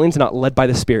our feelings and not led by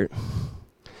the Spirit.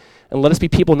 And let us be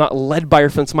people not led by our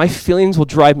feelings. My feelings will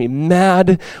drive me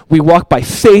mad. We walk by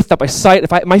faith, not by sight.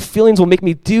 My feelings will make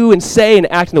me do and say and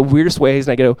act in the weirdest ways.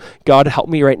 And I go, God, help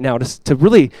me right now to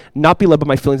really not be led by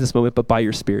my feelings in this moment, but by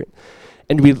your Spirit.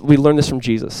 And we learn this from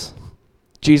Jesus.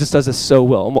 Jesus does this so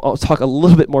well. And I'll talk a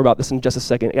little bit more about this in just a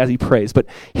second as he prays. But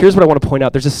here's what I want to point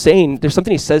out. There's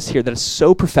something he says here that is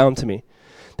so profound to me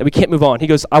that we can't move on. He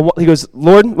goes,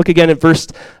 Lord, look again at verse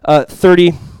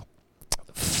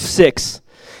 36.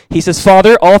 He says,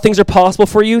 Father, all things are possible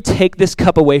for you. Take this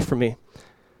cup away from me.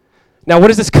 Now, what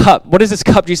is this cup? What is this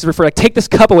cup Jesus refer? Like, take this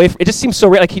cup away from me. It just seems so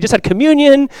like he just had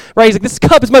communion, right? He's like, this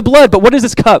cup is my blood, but what is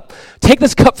this cup? Take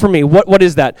this cup from me. What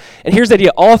is that? And here's the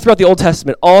idea. All throughout the Old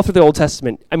Testament,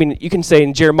 I mean, you can say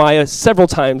in Jeremiah several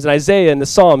times, in Isaiah, in the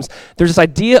Psalms, there's this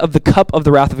idea of the cup of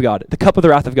the wrath of God, the cup of the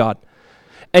wrath of God.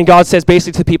 And God says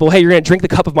basically to the people, hey, you're going to drink the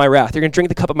cup of my wrath. You're going to drink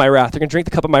the cup of my wrath. You're going to drink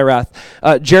the cup of my wrath.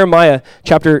 Jeremiah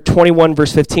chapter 21,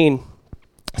 verse 15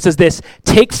 says this,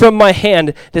 take from my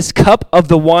hand this cup of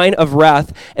the wine of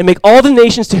wrath and make all the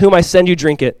nations to whom I send you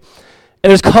drink it.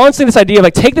 And there's constantly this idea of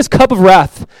like, take this cup of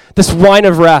wrath, this wine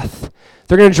of wrath.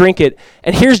 They're going to drink it.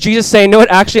 And here's Jesus saying, no,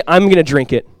 actually, I'm going to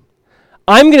drink it.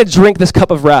 I'm going to drink this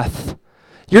cup of wrath.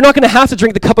 You're not going to have to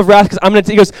drink the cup of wrath because I'm going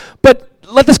to, he goes, but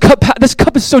let this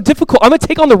cup is so difficult. I'm going to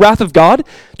take on the wrath of God. Do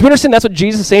you understand that's what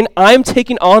Jesus is saying? I'm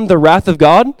taking on the wrath of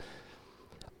God.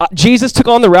 Jesus took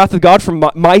on the wrath of God for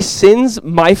my sins,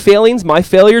 my failings, my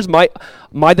failures,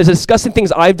 the disgusting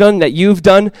things I've done that you've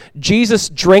done. Jesus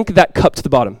drank that cup to the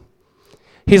bottom.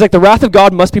 He's like, the wrath of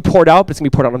God must be poured out, but it's going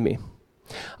to be poured out on me.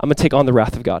 I'm going to take on the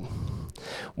wrath of God.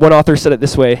 One author said it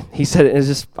this way. He said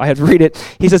it, I had to read it.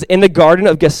 He says, in the Garden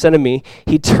of Gethsemane,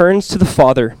 he turns to the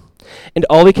Father, and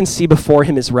all he can see before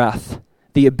him is wrath,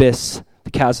 the abyss, the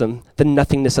chasm, the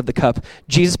nothingness of the cup.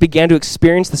 Jesus began to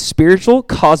experience the spiritual,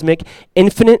 cosmic,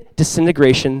 infinite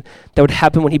disintegration that would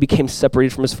happen when he became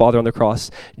separated from his Father on the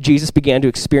cross. Jesus began to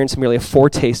experience merely a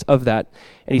foretaste of that,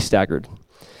 and he staggered.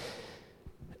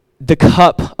 The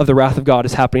cup of the wrath of God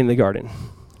is happening in the garden.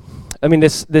 I mean,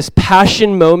 this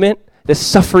passion moment, this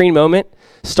suffering moment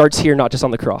starts here, not just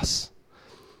on the cross.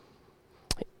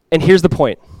 And here's the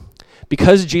point.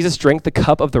 Because Jesus drank the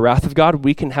cup of the wrath of God,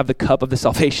 we can have the cup of the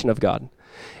salvation of God.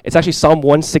 It's actually Psalm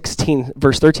 116,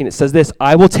 verse 13. It says this,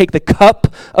 I will take the cup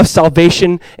of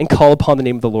salvation and call upon the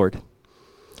name of the Lord.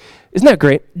 Isn't that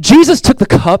great? Jesus took the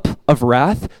cup of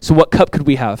wrath, so what cup could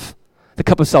we have? The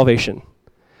cup of salvation.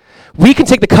 We can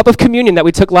take the cup of communion that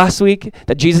we took last week,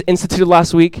 that Jesus instituted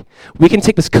last week. We can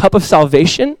take this cup of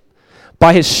salvation.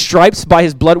 By his stripes, by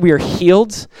his blood, we are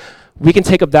healed. We can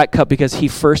take up that cup because he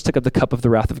first took up the cup of the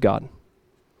wrath of God.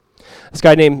 This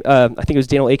guy named, I think it was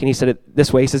Daniel Aiken, he said it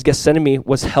this way. He says, Gethsemane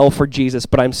was hell for Jesus,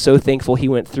 but I'm so thankful he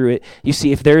went through it. You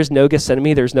see, if there is no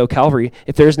Gethsemane, there's no Calvary.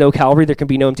 If there is no Calvary, there can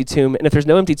be no empty tomb. And if there's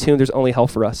no empty tomb, there's only hell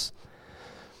for us.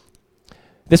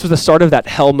 This was the start of that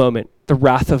hell moment, the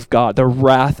wrath of God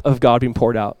being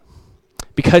poured out.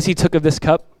 Because he took of this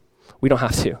cup, we don't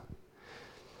have to.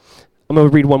 I'm going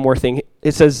to read one more thing.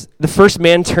 It says, the first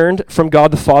man turned from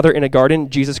God the Father in a garden.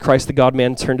 Jesus Christ, the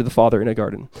God-man, turned to the Father in a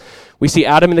garden. We see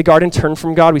Adam in the garden turn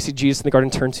from God. We see Jesus in the garden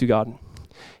turn to God.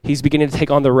 He's beginning to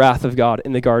take on the wrath of God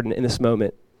in the garden in this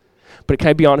moment. But can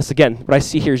I be honest again? What I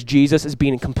see here is Jesus is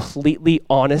being completely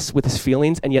honest with his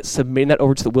feelings and yet submitting that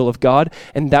over to the will of God.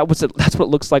 And that's what it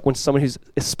looks like when someone who's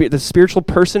the spiritual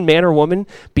person, man or woman,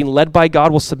 being led by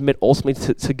God will submit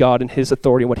ultimately to God and his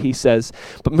authority and what he says.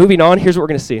 But moving on, here's what we're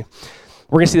going to see.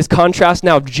 We're going to see this contrast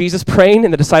now of Jesus praying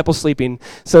and the disciples sleeping.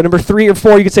 So number 3 or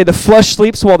 4, you could say the flesh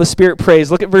sleeps while the spirit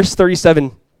prays. Look at verse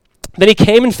 37. Then he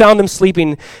came and found them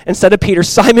sleeping and said to Peter,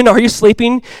 Simon, are you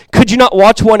sleeping? Could you not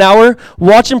watch 1 hour?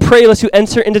 Watch and pray lest you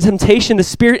enter into temptation. The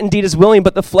spirit indeed is willing,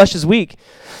 but the flesh is weak.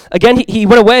 Again, he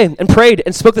went away and prayed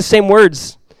and spoke the same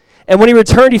words. And when he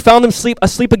returned, he found them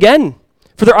asleep again,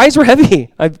 for their eyes were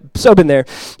heavy. I've so been there.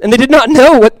 And they did not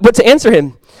know what to answer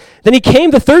him. Then he came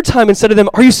the third time and said to them,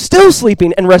 are you still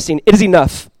sleeping and resting? It is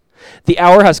enough. The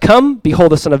hour has come.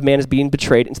 Behold, the Son of Man is being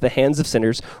betrayed into the hands of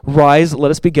sinners. Rise, let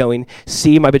us be going.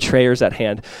 See, my betrayer is at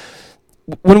hand.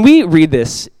 When we read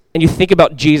this, and you think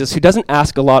about Jesus, who doesn't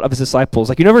ask a lot of his disciples,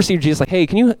 like you never see Jesus like, hey,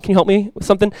 can you help me with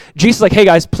something? Jesus is like, hey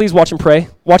guys, please watch and pray.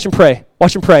 Watch and pray.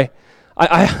 Watch and pray.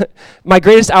 My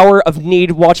greatest hour of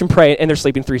need, watch and pray, and they're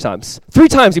sleeping 3 times. 3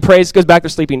 times he prays, goes back, they're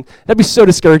sleeping. That'd be so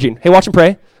discouraging. Hey, watch and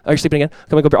pray. Oh, you're sleeping again?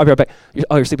 I'll be right back.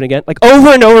 You're sleeping again? Like over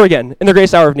and over again in their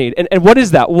greatest hour of need. And what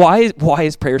is that? Why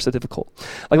is prayer so difficult?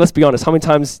 Like, let's be honest. How many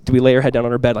times do we lay our head down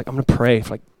on our bed like, I'm going to pray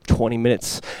for like 20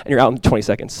 minutes, and you're out in 20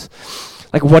 seconds?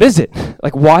 Like, what is it?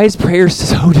 Like, why is prayer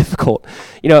so difficult?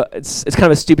 You know, it's kind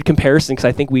of a stupid comparison because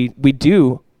I think we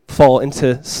do fall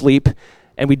into sleep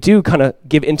and we do kind of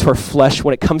give into our flesh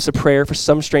when it comes to prayer for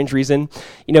some strange reason.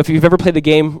 You know, if you've ever played the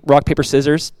game rock, paper,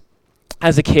 scissors,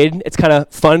 as a kid, it's kind of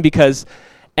fun because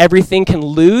everything can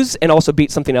lose and also beat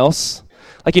something else.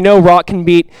 Like, you know, rock can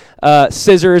beat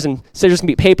scissors, and scissors can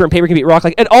beat paper, and paper can beat rock.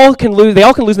 Like, it all can lose. They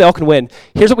all can lose, and they all can win.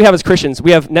 Here's what we have as Christians.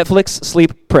 We have Netflix,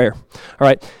 sleep, prayer. All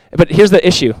right? But here's the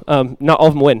issue. Not all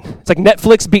of them win. It's like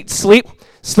Netflix beats sleep,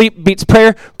 sleep beats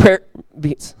prayer, prayer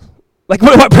beats. Like,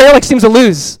 what prayer like seems to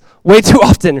lose way too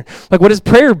often. Like, what does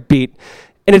prayer beat?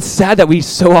 And it's sad that we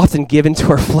so often give into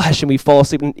our flesh and we fall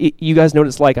asleep. And you guys know what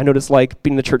it's like. I know what it's like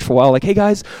being in the church for a while. Like, hey,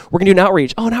 guys, we're going to do an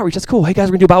outreach. Oh, an outreach, that's cool. Hey, guys,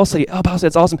 we're going to do a Bible study. Oh, Bible study,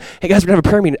 that's awesome. Hey, guys, we're going to have a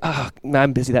prayer meeting. Oh, man,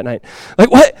 I'm busy that night. Like,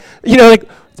 what? You know, like,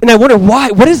 and I wonder why.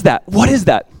 What is that? What is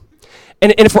that?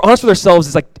 And if we're honest with ourselves,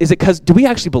 it's like, is it because, do we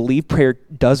actually believe prayer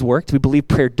does work? Do we believe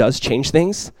prayer does change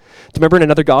things? Do you remember in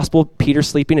another gospel, Peter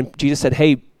sleeping, and Jesus said,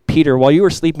 hey, Peter, while you were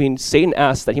sleeping, Satan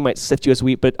asked that he might sift you as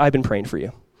wheat, but I've been praying for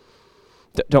you.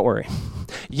 Don't worry.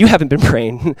 You haven't been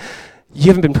praying. You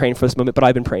haven't been praying for this moment, but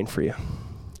I've been praying for you.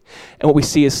 And what we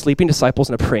see is sleeping disciples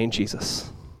and a praying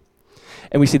Jesus.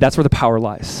 And we see that's where the power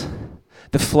lies.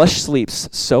 The flesh sleeps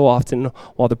so often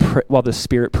while the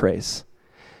spirit prays.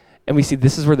 And we see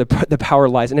this is where the power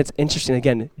lies. And it's interesting,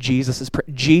 again, Jesus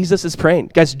is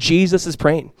praying. Guys, Jesus is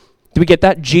praying. Do we get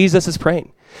that? Jesus is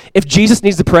praying. If Jesus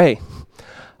needs to pray,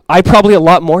 I probably a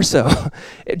lot more so.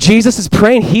 Jesus is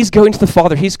praying. He's going to the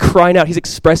Father. He's crying out. He's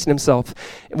expressing himself.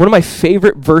 One of my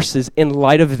favorite verses in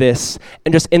light of this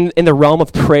and just in the realm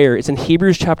of prayer is in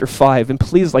Hebrews chapter 5. And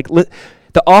please, the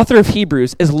author of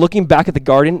Hebrews is looking back at the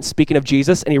garden, speaking of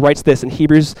Jesus, and he writes this in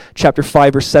Hebrews chapter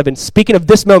 5, verse 7, speaking of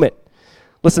this moment.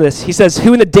 Listen to this. He says,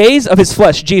 who in the days of his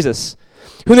flesh, Jesus,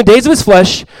 who in the days of his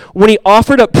flesh, when he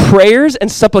offered up prayers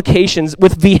and supplications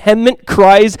with vehement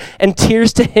cries and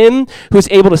tears to him who is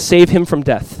able to save him from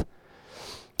death.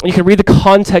 And you can read the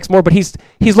context more, but he's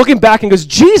looking back and goes,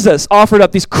 Jesus offered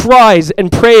up these cries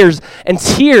and prayers and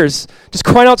tears, just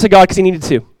crying out to God because he needed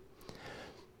to.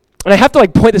 And I have to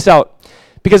point this out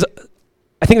because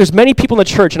I think there's many people in the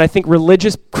church, and I think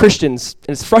religious Christians,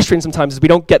 and it's frustrating sometimes, is we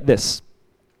don't get this.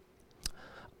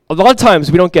 A lot of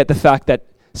times we don't get the fact that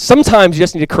sometimes you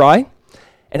just need to cry,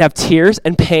 and have tears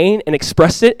and pain and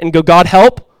express it and go, God,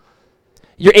 help.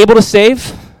 You're able to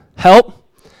save. Help.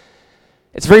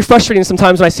 It's very frustrating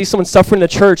sometimes when I see someone suffering in the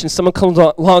church and someone comes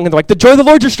along and they're like, the joy of the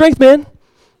Lord is your strength, man.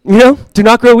 Do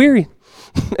not grow weary.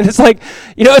 And it's like,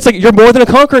 it's like you're more than a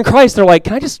conqueror in Christ. They're like,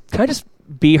 can I just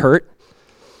be hurt?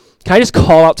 Can I just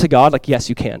call out to God? Like, yes,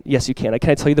 you can. Yes, you can. Can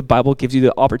I tell you the Bible gives you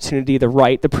the opportunity, the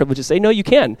right, the privilege to say, no, you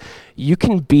can. You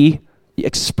can be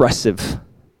expressive.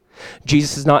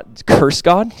 Jesus is not curse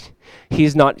God.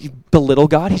 He's not belittle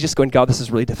God. He's just going, God, this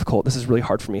is really difficult. This is really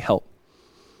hard for me. Help.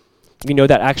 You know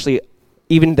that actually,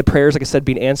 even the prayers, like I said,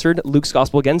 being answered, Luke's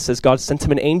gospel again says God sent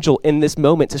him an angel in this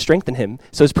moment to strengthen him.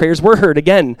 So his prayers were heard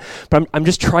again. But I'm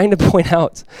just trying to point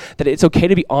out that it's okay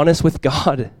to be honest with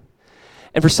God.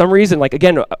 And for some reason, like,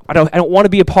 again, I don't want to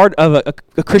be a part of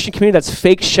a Christian community that's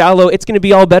fake, shallow. It's going to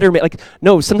be all better. Like,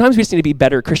 no, sometimes we just need to be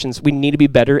better Christians. We need to be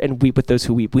better and weep with those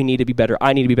who weep. We need to be better.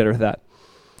 I need to be better with that.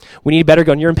 We need to be better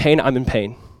going, you're in pain, I'm in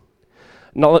pain.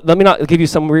 Let me not give you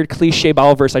some weird cliche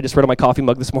Bible verse I just read on my coffee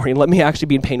mug this morning. Let me actually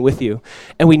be in pain with you.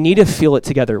 And we need to feel it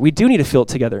together. We do need to feel it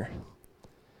together.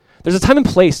 There's a time and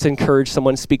place to encourage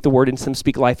someone, speak the word, and some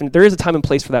speak life. And there is a time and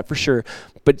place for that for sure.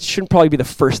 But it shouldn't probably be the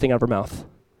first thing out of our mouth.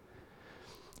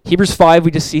 Hebrews 5,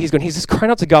 we just see he's just crying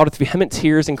out to God with vehement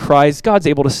tears and cries. God's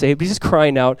able to save, but he's just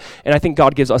crying out. And I think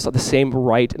God gives us the same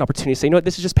right and opportunity to say, you know what,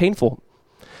 this is just painful.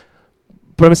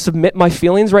 But I'm going to submit my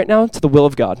feelings right now to the will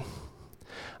of God.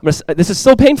 This is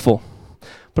still painful, but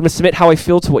I'm going to submit how I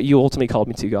feel to what you ultimately called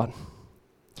me to, God.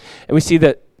 And we see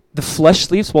that the flesh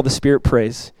sleeps while the spirit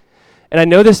prays. And I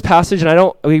know this passage,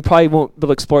 and we probably won't be able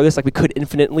to explore this like we could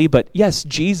infinitely, but yes,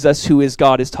 Jesus, who is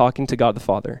God, is talking to God the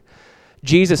Father.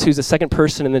 Jesus, who's the second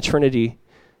person in the Trinity,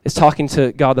 is talking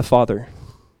to God the Father.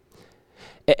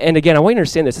 And again, I want you to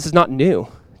understand this. This is not new.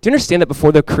 Do you understand that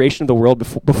before the creation of the world,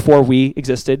 before we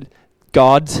existed,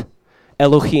 God,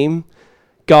 Elohim,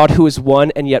 God who is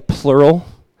one and yet plural,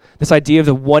 this idea of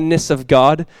the oneness of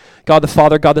God, God the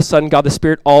Father, God the Son, God the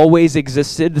Spirit always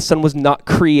existed. The Son was not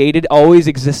created, always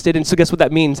existed. And so guess what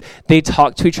that means? They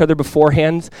talked to each other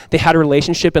beforehand. They had a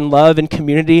relationship and love and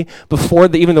community before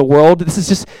even the world. This is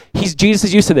just, Jesus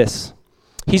is used to this.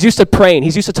 He's used to praying.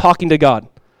 He's used to talking to God.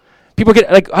 People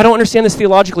get like, I don't understand this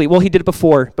theologically. Well, he did it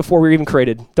before we were even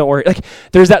created. Don't worry. Like,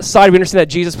 there's that side. We understand that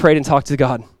Jesus prayed and talked to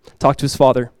God, talked to his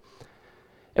Father.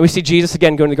 And we see Jesus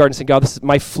again going to the garden and saying, God, this is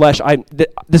my flesh.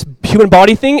 This human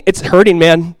body thing, it's hurting,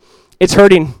 man. It's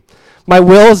hurting. My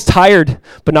will is tired,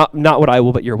 but not what I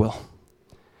will, but your will.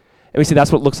 And we see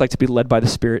that's what it looks like to be led by the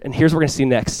Spirit. And here's what we're going to see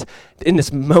next. In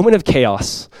this moment of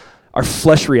chaos, our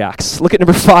flesh reacts. Look at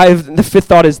number 5. The fifth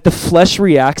thought is the flesh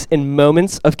reacts in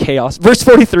moments of chaos. Verse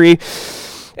 43,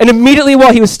 and immediately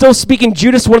while he was still speaking,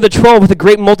 Judas, one of the 12, with a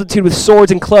great multitude with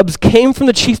swords and clubs, came from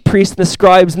the chief priests and the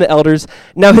scribes and the elders.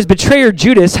 Now his betrayer,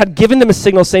 Judas, had given them a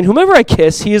signal, saying, whomever I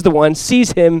kiss, he is the one.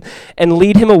 Seize him and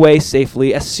lead him away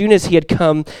safely. As soon as he had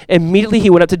come, immediately he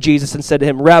went up to Jesus and said to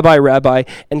him, Rabbi, Rabbi,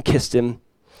 and kissed him.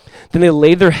 Then they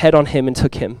laid their head on him and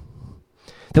took him.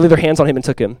 They laid their hands on him and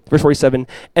took him. Verse 47,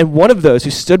 and one of those who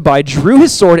stood by drew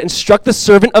his sword and struck the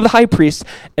servant of the high priest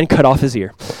and cut off his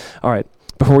ear. All right.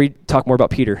 Before we talk more about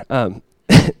Peter,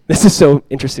 this is so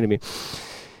interesting to me.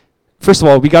 First of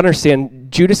all, we got to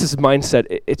understand Judas's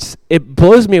mindset. It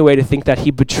blows me away to think that he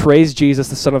betrays Jesus,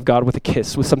 the Son of God, with a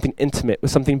kiss, with something intimate,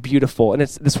 with something beautiful. And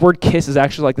this word kiss is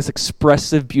actually like this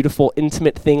expressive, beautiful,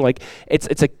 intimate thing. Like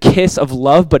it's a kiss of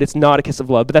love, but it's not a kiss of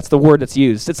love. But that's the word that's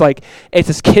used. It's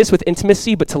this kiss with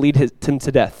intimacy, but to lead him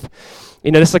to death.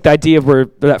 This is like the idea of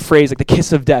that phrase, like the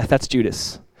kiss of death. That's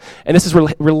Judas. And this is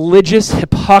religious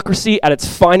hypocrisy at its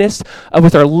finest.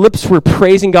 With our lips, we're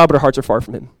praising God, but our hearts are far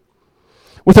from him.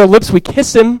 With our lips, we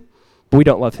kiss him, but we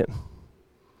don't love him.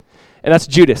 And that's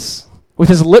Judas. With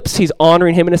his lips, he's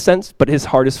honoring him in a sense, but his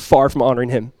heart is far from honoring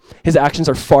him. His actions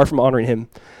are far from honoring him.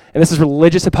 And this is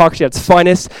religious hypocrisy at its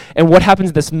finest. And what happens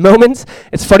in this moment?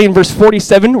 It's funny, in verse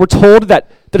 47, we're told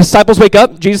that the disciples wake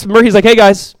up. Jesus, remember, he's like, hey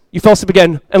guys, you fell asleep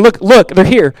again. And look, they're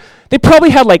here. They probably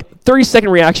had like 30-second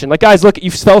reaction. Like, guys, look,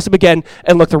 you fell asleep again.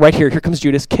 And look, they're right here. Here comes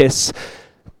Judas, kiss.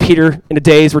 Peter in a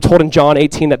daze. We're told in John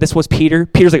 18 that this was Peter.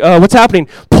 Peter's like, oh, what's happening?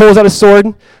 Pulls out his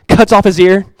sword, cuts off his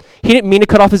ear. He didn't mean to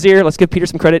cut off his ear. Let's give Peter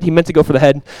some credit. He meant to go for the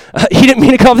head. He didn't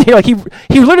mean to cut off the ear. Like he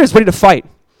literally was ready to fight.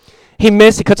 He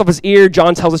missed. He cuts off his ear.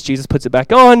 John tells us Jesus puts it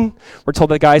back on. We're told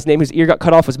that guy's name whose ear got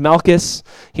cut off was Malchus.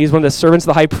 He's one of the servants of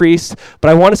the high priest. But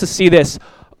I want us to see this.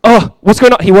 Oh, what's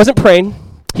going on? He wasn't praying.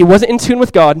 He wasn't in tune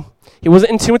with God. He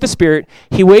wasn't in tune with the Spirit.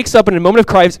 He wakes up in a moment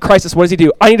of crisis. What does he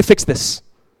do? I need to fix this.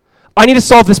 I need to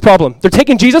solve this problem. They're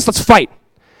taking Jesus. Let's fight.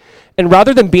 And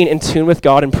rather than being in tune with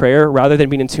God in prayer, rather than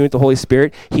being in tune with the Holy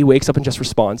Spirit, he wakes up and just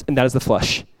responds. And that is the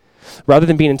flesh. rather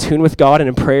than being in tune with God and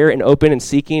in prayer and open and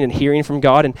seeking and hearing from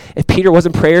God. And if Peter was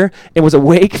in prayer and was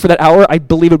awake for that hour, I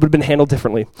believe it would have been handled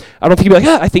differently. I don't think he'd be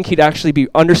like, I think he'd actually be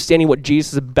understanding what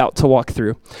Jesus is about to walk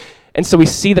through. And so we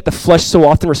see that the flesh so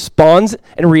often responds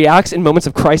and reacts in moments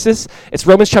of crisis. It's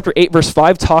Romans chapter 8, verse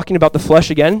 5, talking about the flesh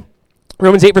again.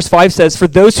 Romans 8, verse 5 says, "For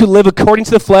those who live according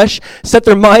to the flesh set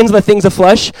their minds on the things of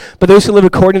flesh, but those who live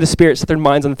according to the Spirit set their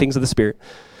minds on the things of the Spirit."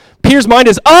 Peter's mind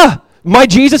is, my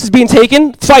Jesus is being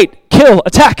taken, fight, kill,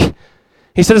 attack.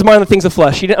 He set his mind on the things of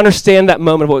flesh. He didn't understand that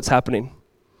moment of what was happening.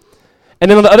 And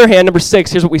then on the other hand, number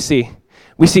 6, here's what we see.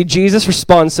 We see Jesus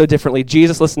respond so differently.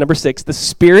 Jesus, listen, number 6, the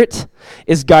Spirit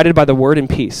is guided by the word and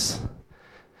peace.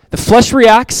 The flesh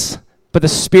reacts, but the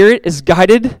Spirit is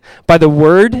guided by the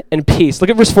word and peace.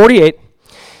 Look at verse 48.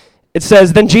 It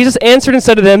says, "Then Jesus answered and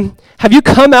said to them, 'Have you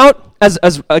come out as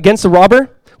against a robber,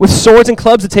 with swords and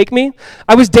clubs to take me?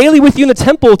 I was daily with you in the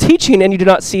temple teaching, and you did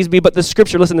not seize me, but the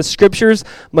scriptures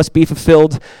must be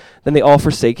fulfilled.' Then they all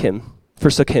forsook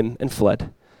him and fled."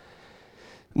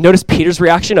 Notice Peter's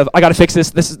reaction of, "I got to fix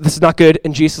this. This is not good."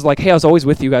 And Jesus is like, "Hey, I was always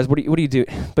with you guys. What do you do?"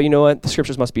 But you know what? The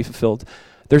scriptures must be fulfilled.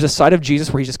 There's a side of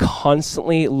Jesus where he's just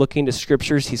constantly looking to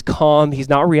scriptures. He's calm. He's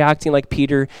not reacting like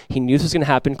Peter. He knew this was going to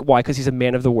happen. Why? Because he's a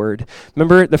man of the word.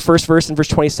 Remember the first verse in verse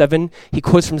 27? He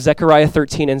quotes from Zechariah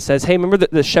 13 and says, "Hey, remember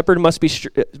that the shepherd must be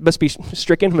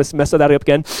stricken." Let's mess that up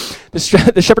again.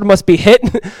 The shepherd must be hit,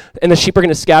 and the sheep are going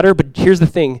to scatter. But here's the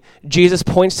thing. Jesus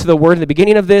points to the word in the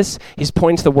beginning of this. He's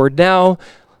pointing to the word now.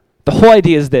 The whole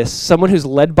idea is this: someone who's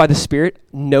led by the Spirit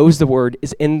knows the word,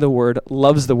 is in the word,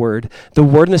 loves the word. The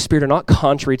word and the Spirit are not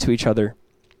contrary to each other.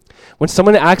 When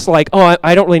someone acts like,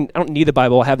 I don't need the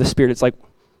Bible, I have the Spirit, it's like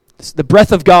the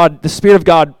breath of God, the Spirit of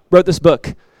God wrote this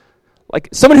book. Like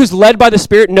someone who's led by the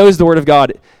Spirit knows the word of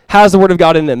God, has the word of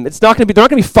God in them. They're not going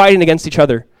to be fighting against each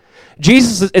other.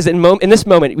 Jesus is in this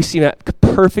moment, we see that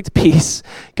perfect peace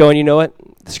going, you know what?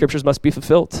 The scriptures must be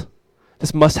fulfilled.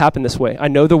 This must happen this way. I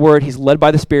know the word. He's led by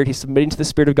the Spirit. He's submitting to the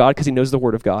Spirit of God because he knows the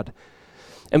word of God.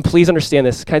 And please understand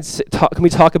this. Can we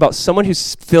talk about someone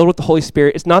who's filled with the Holy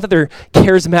Spirit? It's not that they're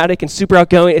charismatic and super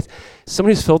outgoing. It's someone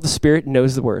who's filled with the Spirit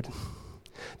knows the word.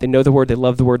 They know the word. They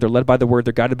love the word. They're led by the word.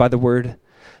 They're guided by the word.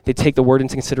 They take the word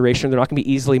into consideration. They're not going to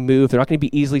be easily moved. They're not going to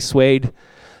be easily swayed.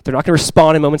 They're not going to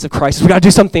respond in moments of crisis. We got to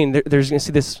do something. They're going to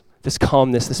see this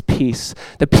calmness, this peace,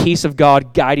 the peace of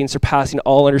God guiding, surpassing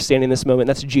all understanding in this moment.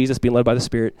 That's Jesus being led by the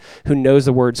Spirit, who knows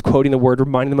the words, quoting the word,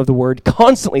 reminding them of the word,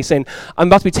 constantly saying, "I'm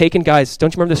about to be taken, guys.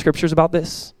 Don't you remember the scriptures about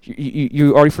this?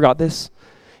 You already forgot this?"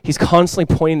 He's constantly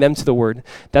pointing them to the word.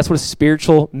 That's what a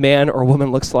spiritual man or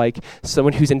woman looks like,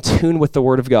 someone who's in tune with the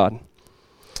word of God,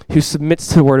 who submits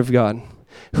to the word of God,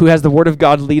 who has the word of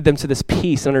God lead them to this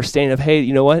peace and understanding of, hey,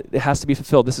 you know what? It has to be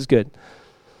fulfilled. This is good.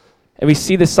 And we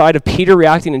see this side of Peter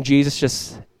reacting and Jesus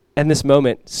just, in this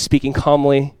moment, speaking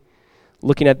calmly,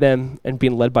 looking at them, and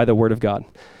being led by the word of God.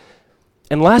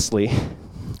 And lastly,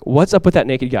 what's up with that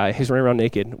naked guy who's running around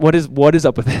naked? What is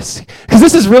up with this? Because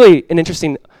this is really an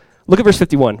interesting, look at verse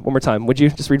 51 one more time. Would you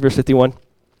just read verse 51?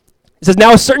 It says,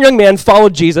 "Now a certain young man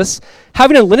followed Jesus,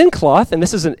 having a linen cloth," and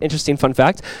this is an interesting fun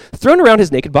fact, "thrown around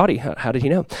his naked body." How did he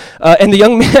know? "And the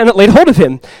young man laid hold of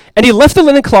him, and he left the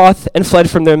linen cloth and fled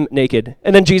from them naked."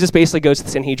 And then Jesus basically goes to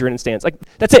the Sanhedrin and stands. Like,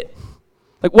 that's it.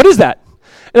 Like, what is that?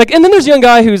 And then there's a young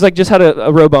guy who's like just had a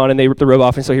robe on, and they ripped the robe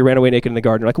off, and so he ran away naked in the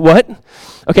garden. Like, what?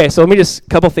 Okay, so let me just, a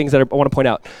couple things that I want to point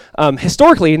out.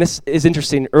 Historically, and this is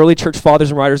interesting, early church fathers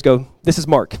and writers go, this is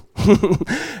Mark.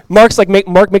 Mark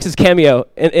makes his cameo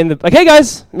in the, like, hey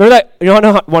guys, remember that? You want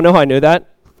to know how I know that?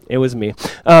 It was me.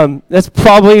 That's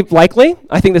probably likely.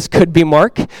 I think this could be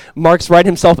Mark. Mark's right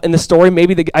himself in the story.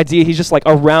 Maybe the idea he's just like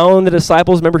around the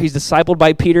disciples. Remember, he's discipled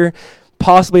by Peter.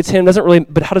 Possibly it's him, doesn't really,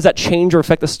 but how does that change or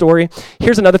affect the story?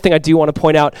 Here's another thing I do want to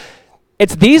point out.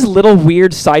 It's these little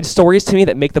weird side stories to me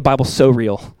that make the Bible so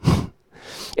real.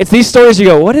 It's these stories you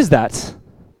go, what is that?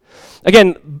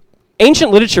 Again,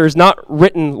 ancient literature is not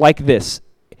written like this.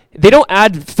 They don't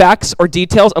add facts or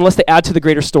details unless they add to the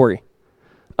greater story.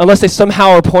 Unless they somehow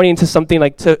are pointing to something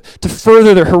like to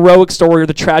further the heroic story or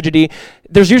the tragedy.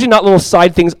 There's usually not little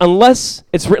side things unless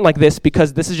it's written like this,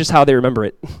 because this is just how they remember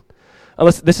it.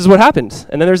 Unless this is what happened.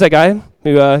 And then there's that guy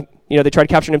who, they tried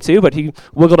capturing him too, but he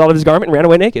wiggled out of his garment and ran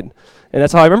away naked. And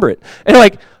that's how I remember it. And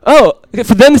like, oh,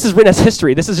 for them this is written as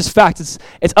history. This is just fact. It's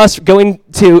us going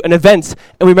to an event,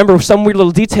 and we remember some weird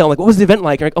little detail. Like, what was the event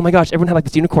like? And like, oh my gosh, everyone had like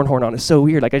this unicorn horn on. It's so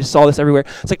weird. Like, I just saw this everywhere.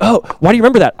 It's like, oh, why do you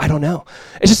remember that? I don't know.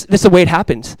 It's just this is the way it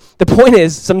happened. The point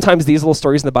is, sometimes these little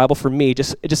stories in the Bible, for me, it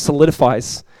just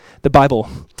solidifies the Bible.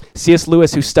 C.S.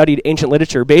 Lewis, who studied ancient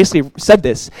literature, basically said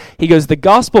this. He goes, the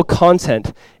gospel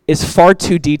content is far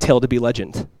too detailed to be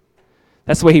legend.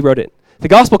 That's the way he wrote it. The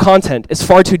gospel content is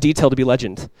far too detailed to be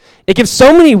legend. It gives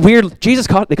so many weird, they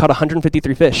caught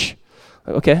 153 fish.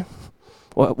 Okay.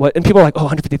 What? And people are like,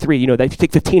 153, they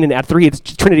take 15 and add 3, it's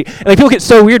Trinity. And people get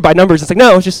so weird by numbers. It's like,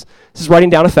 no, it's just writing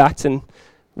down a fact and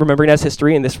remembering as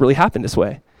history, and this really happened this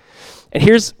way. And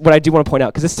here's what I do want to point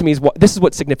out, because this to me this is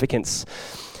what's significance.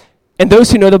 And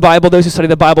those who know the Bible, those who study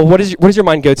the Bible, what does your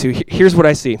mind go to? Here's what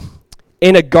I see.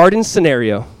 In a garden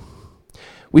scenario,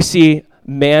 we see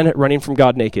man running from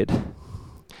God naked.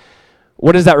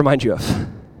 What does that remind you of?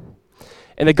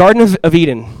 In the Garden of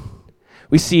Eden,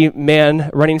 we see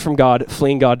man running from God,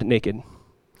 fleeing God naked.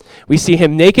 We see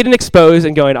him naked and exposed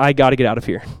and going, I got to get out of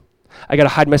here. I got to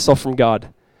hide myself from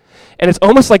God. And it's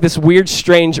almost like this weird,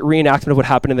 strange reenactment of what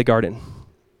happened in the garden.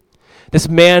 This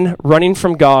man running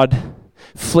from God,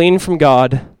 fleeing from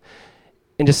God,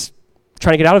 and just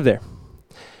trying to get out of there.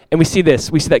 And we see this.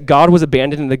 We see that God was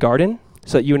abandoned in the garden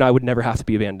so that you and I would never have to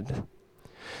be abandoned.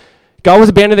 God was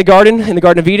abandoned in the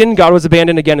Garden of Eden. God was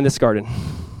abandoned again in this garden.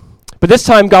 But this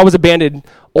time, God was abandoned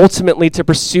ultimately to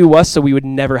pursue us so we would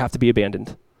never have to be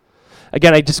abandoned.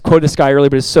 Again, I just quoted this guy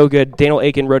earlier, but it's so good. Daniel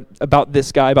Aiken wrote about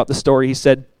this guy, about the story. He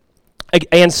said,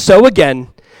 and so again,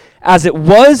 as it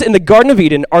was in the Garden of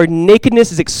Eden, our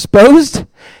nakedness is exposed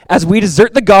as we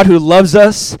desert the God who loves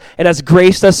us and has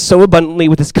graced us so abundantly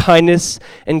with his kindness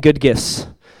and good gifts.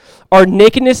 Our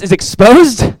nakedness is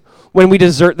exposed when we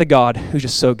desert the God who's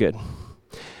just so good.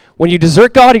 When you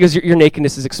desert God, he goes, your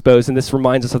nakedness is exposed, and this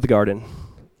reminds us of the garden.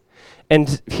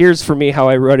 And here's for me how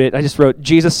I wrote it. I just wrote,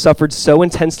 Jesus suffered so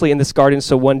intensely in this garden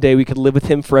so one day we could live with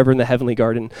him forever in the heavenly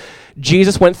garden.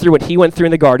 Jesus went through what he went through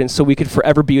in the garden so we could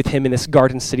forever be with him in this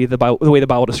garden city, the way the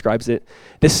Bible describes it.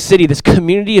 This city, this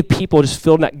community of people just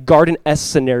filled in that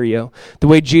garden-esque scenario. The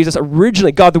way Jesus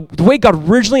originally, the way God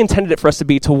originally intended it for us to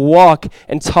be, to walk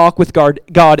and talk with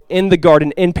God in the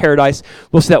garden, in paradise.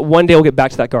 We'll see that one day we'll get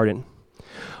back to that garden.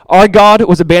 Our God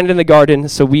was abandoned in the garden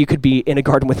so we could be in a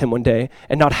garden with him one day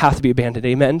and not have to be abandoned.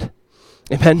 Amen?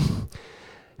 Amen?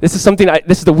 This is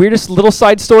the weirdest little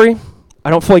side story. I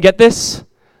don't fully get this,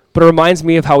 but it reminds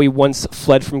me of how we once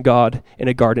fled from God in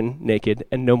a garden naked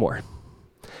and no more.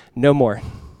 No more.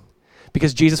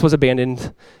 Because Jesus was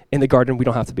abandoned in the garden, we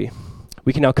don't have to be.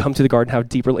 We can now come to the garden and have a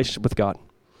deep relationship with God.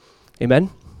 Amen?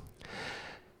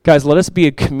 Guys, let us be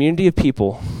a community of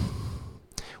people.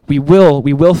 We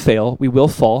will fail, we will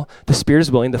fall. The spirit is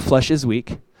willing, the flesh is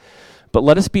weak. But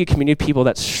let us be a community of people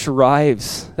that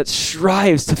strives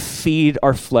to feed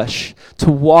our flesh,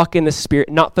 to walk in the spirit,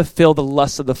 not fulfill the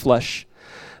lusts of the flesh.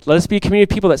 Let us be a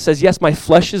community of people that says, yes, my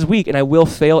flesh is weak and I will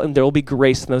fail and there will be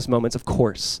grace in those moments, of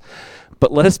course.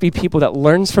 But let us be people that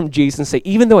learns from Jesus and say,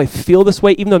 even though I feel this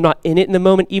way, even though I'm not in it in the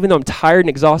moment, even though I'm tired and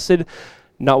exhausted,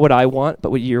 not what I want, but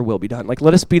what your will be done. Like,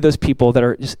 let us be those people that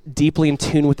are just deeply in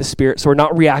tune with the Spirit, so we're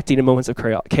not reacting in moments of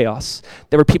chaos.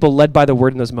 There were people led by the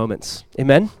Word in those moments.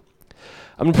 Amen?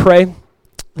 I'm going to pray. Then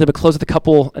we'll close with a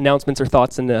couple announcements or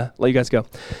thoughts and let you guys go.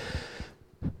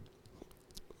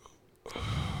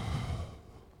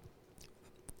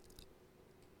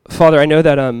 Father, I know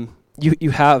that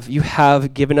you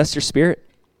have given us your Spirit.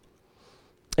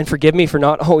 And forgive me for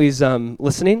not always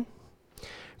listening,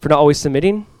 for not always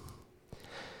submitting.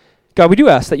 God, we do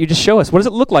ask that you just show us, what does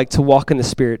it look like to walk in the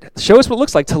Spirit? Show us what it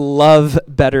looks like to love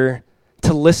better,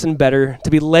 to listen better, to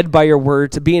be led by your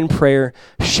word, to be in prayer.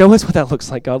 Show us what that looks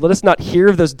like, God. Let us not hear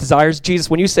of those desires. Jesus,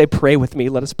 when you say pray with me,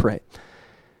 let us pray.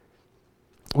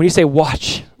 When you say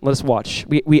watch, let us watch.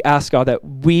 We ask, God, that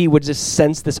we would just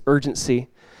sense this urgency,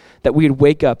 that we would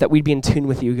wake up, that we'd be in tune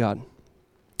with you, God.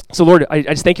 So, Lord, I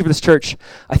just thank you for this church.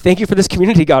 I thank you for this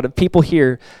community, God, of people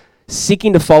here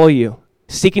seeking to follow you,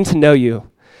 seeking to know you.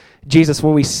 Jesus,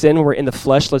 when we sin, when we're in the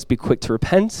flesh, let's be quick to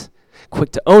repent,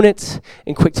 quick to own it,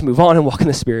 and quick to move on and walk in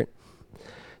the Spirit.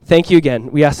 Thank you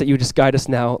again. We ask that you would just guide us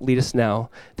now, lead us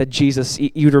now, that Jesus,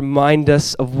 you'd remind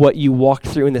us of what you walked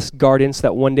through in this garden so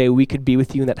that one day we could be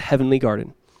with you in that heavenly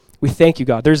garden. We thank you,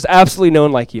 God. There's absolutely no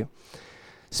one like you.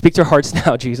 Speak to our hearts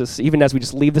now, Jesus, even as we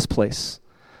just leave this place.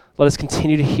 Let us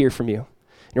continue to hear from you.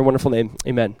 In your wonderful name,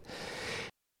 amen.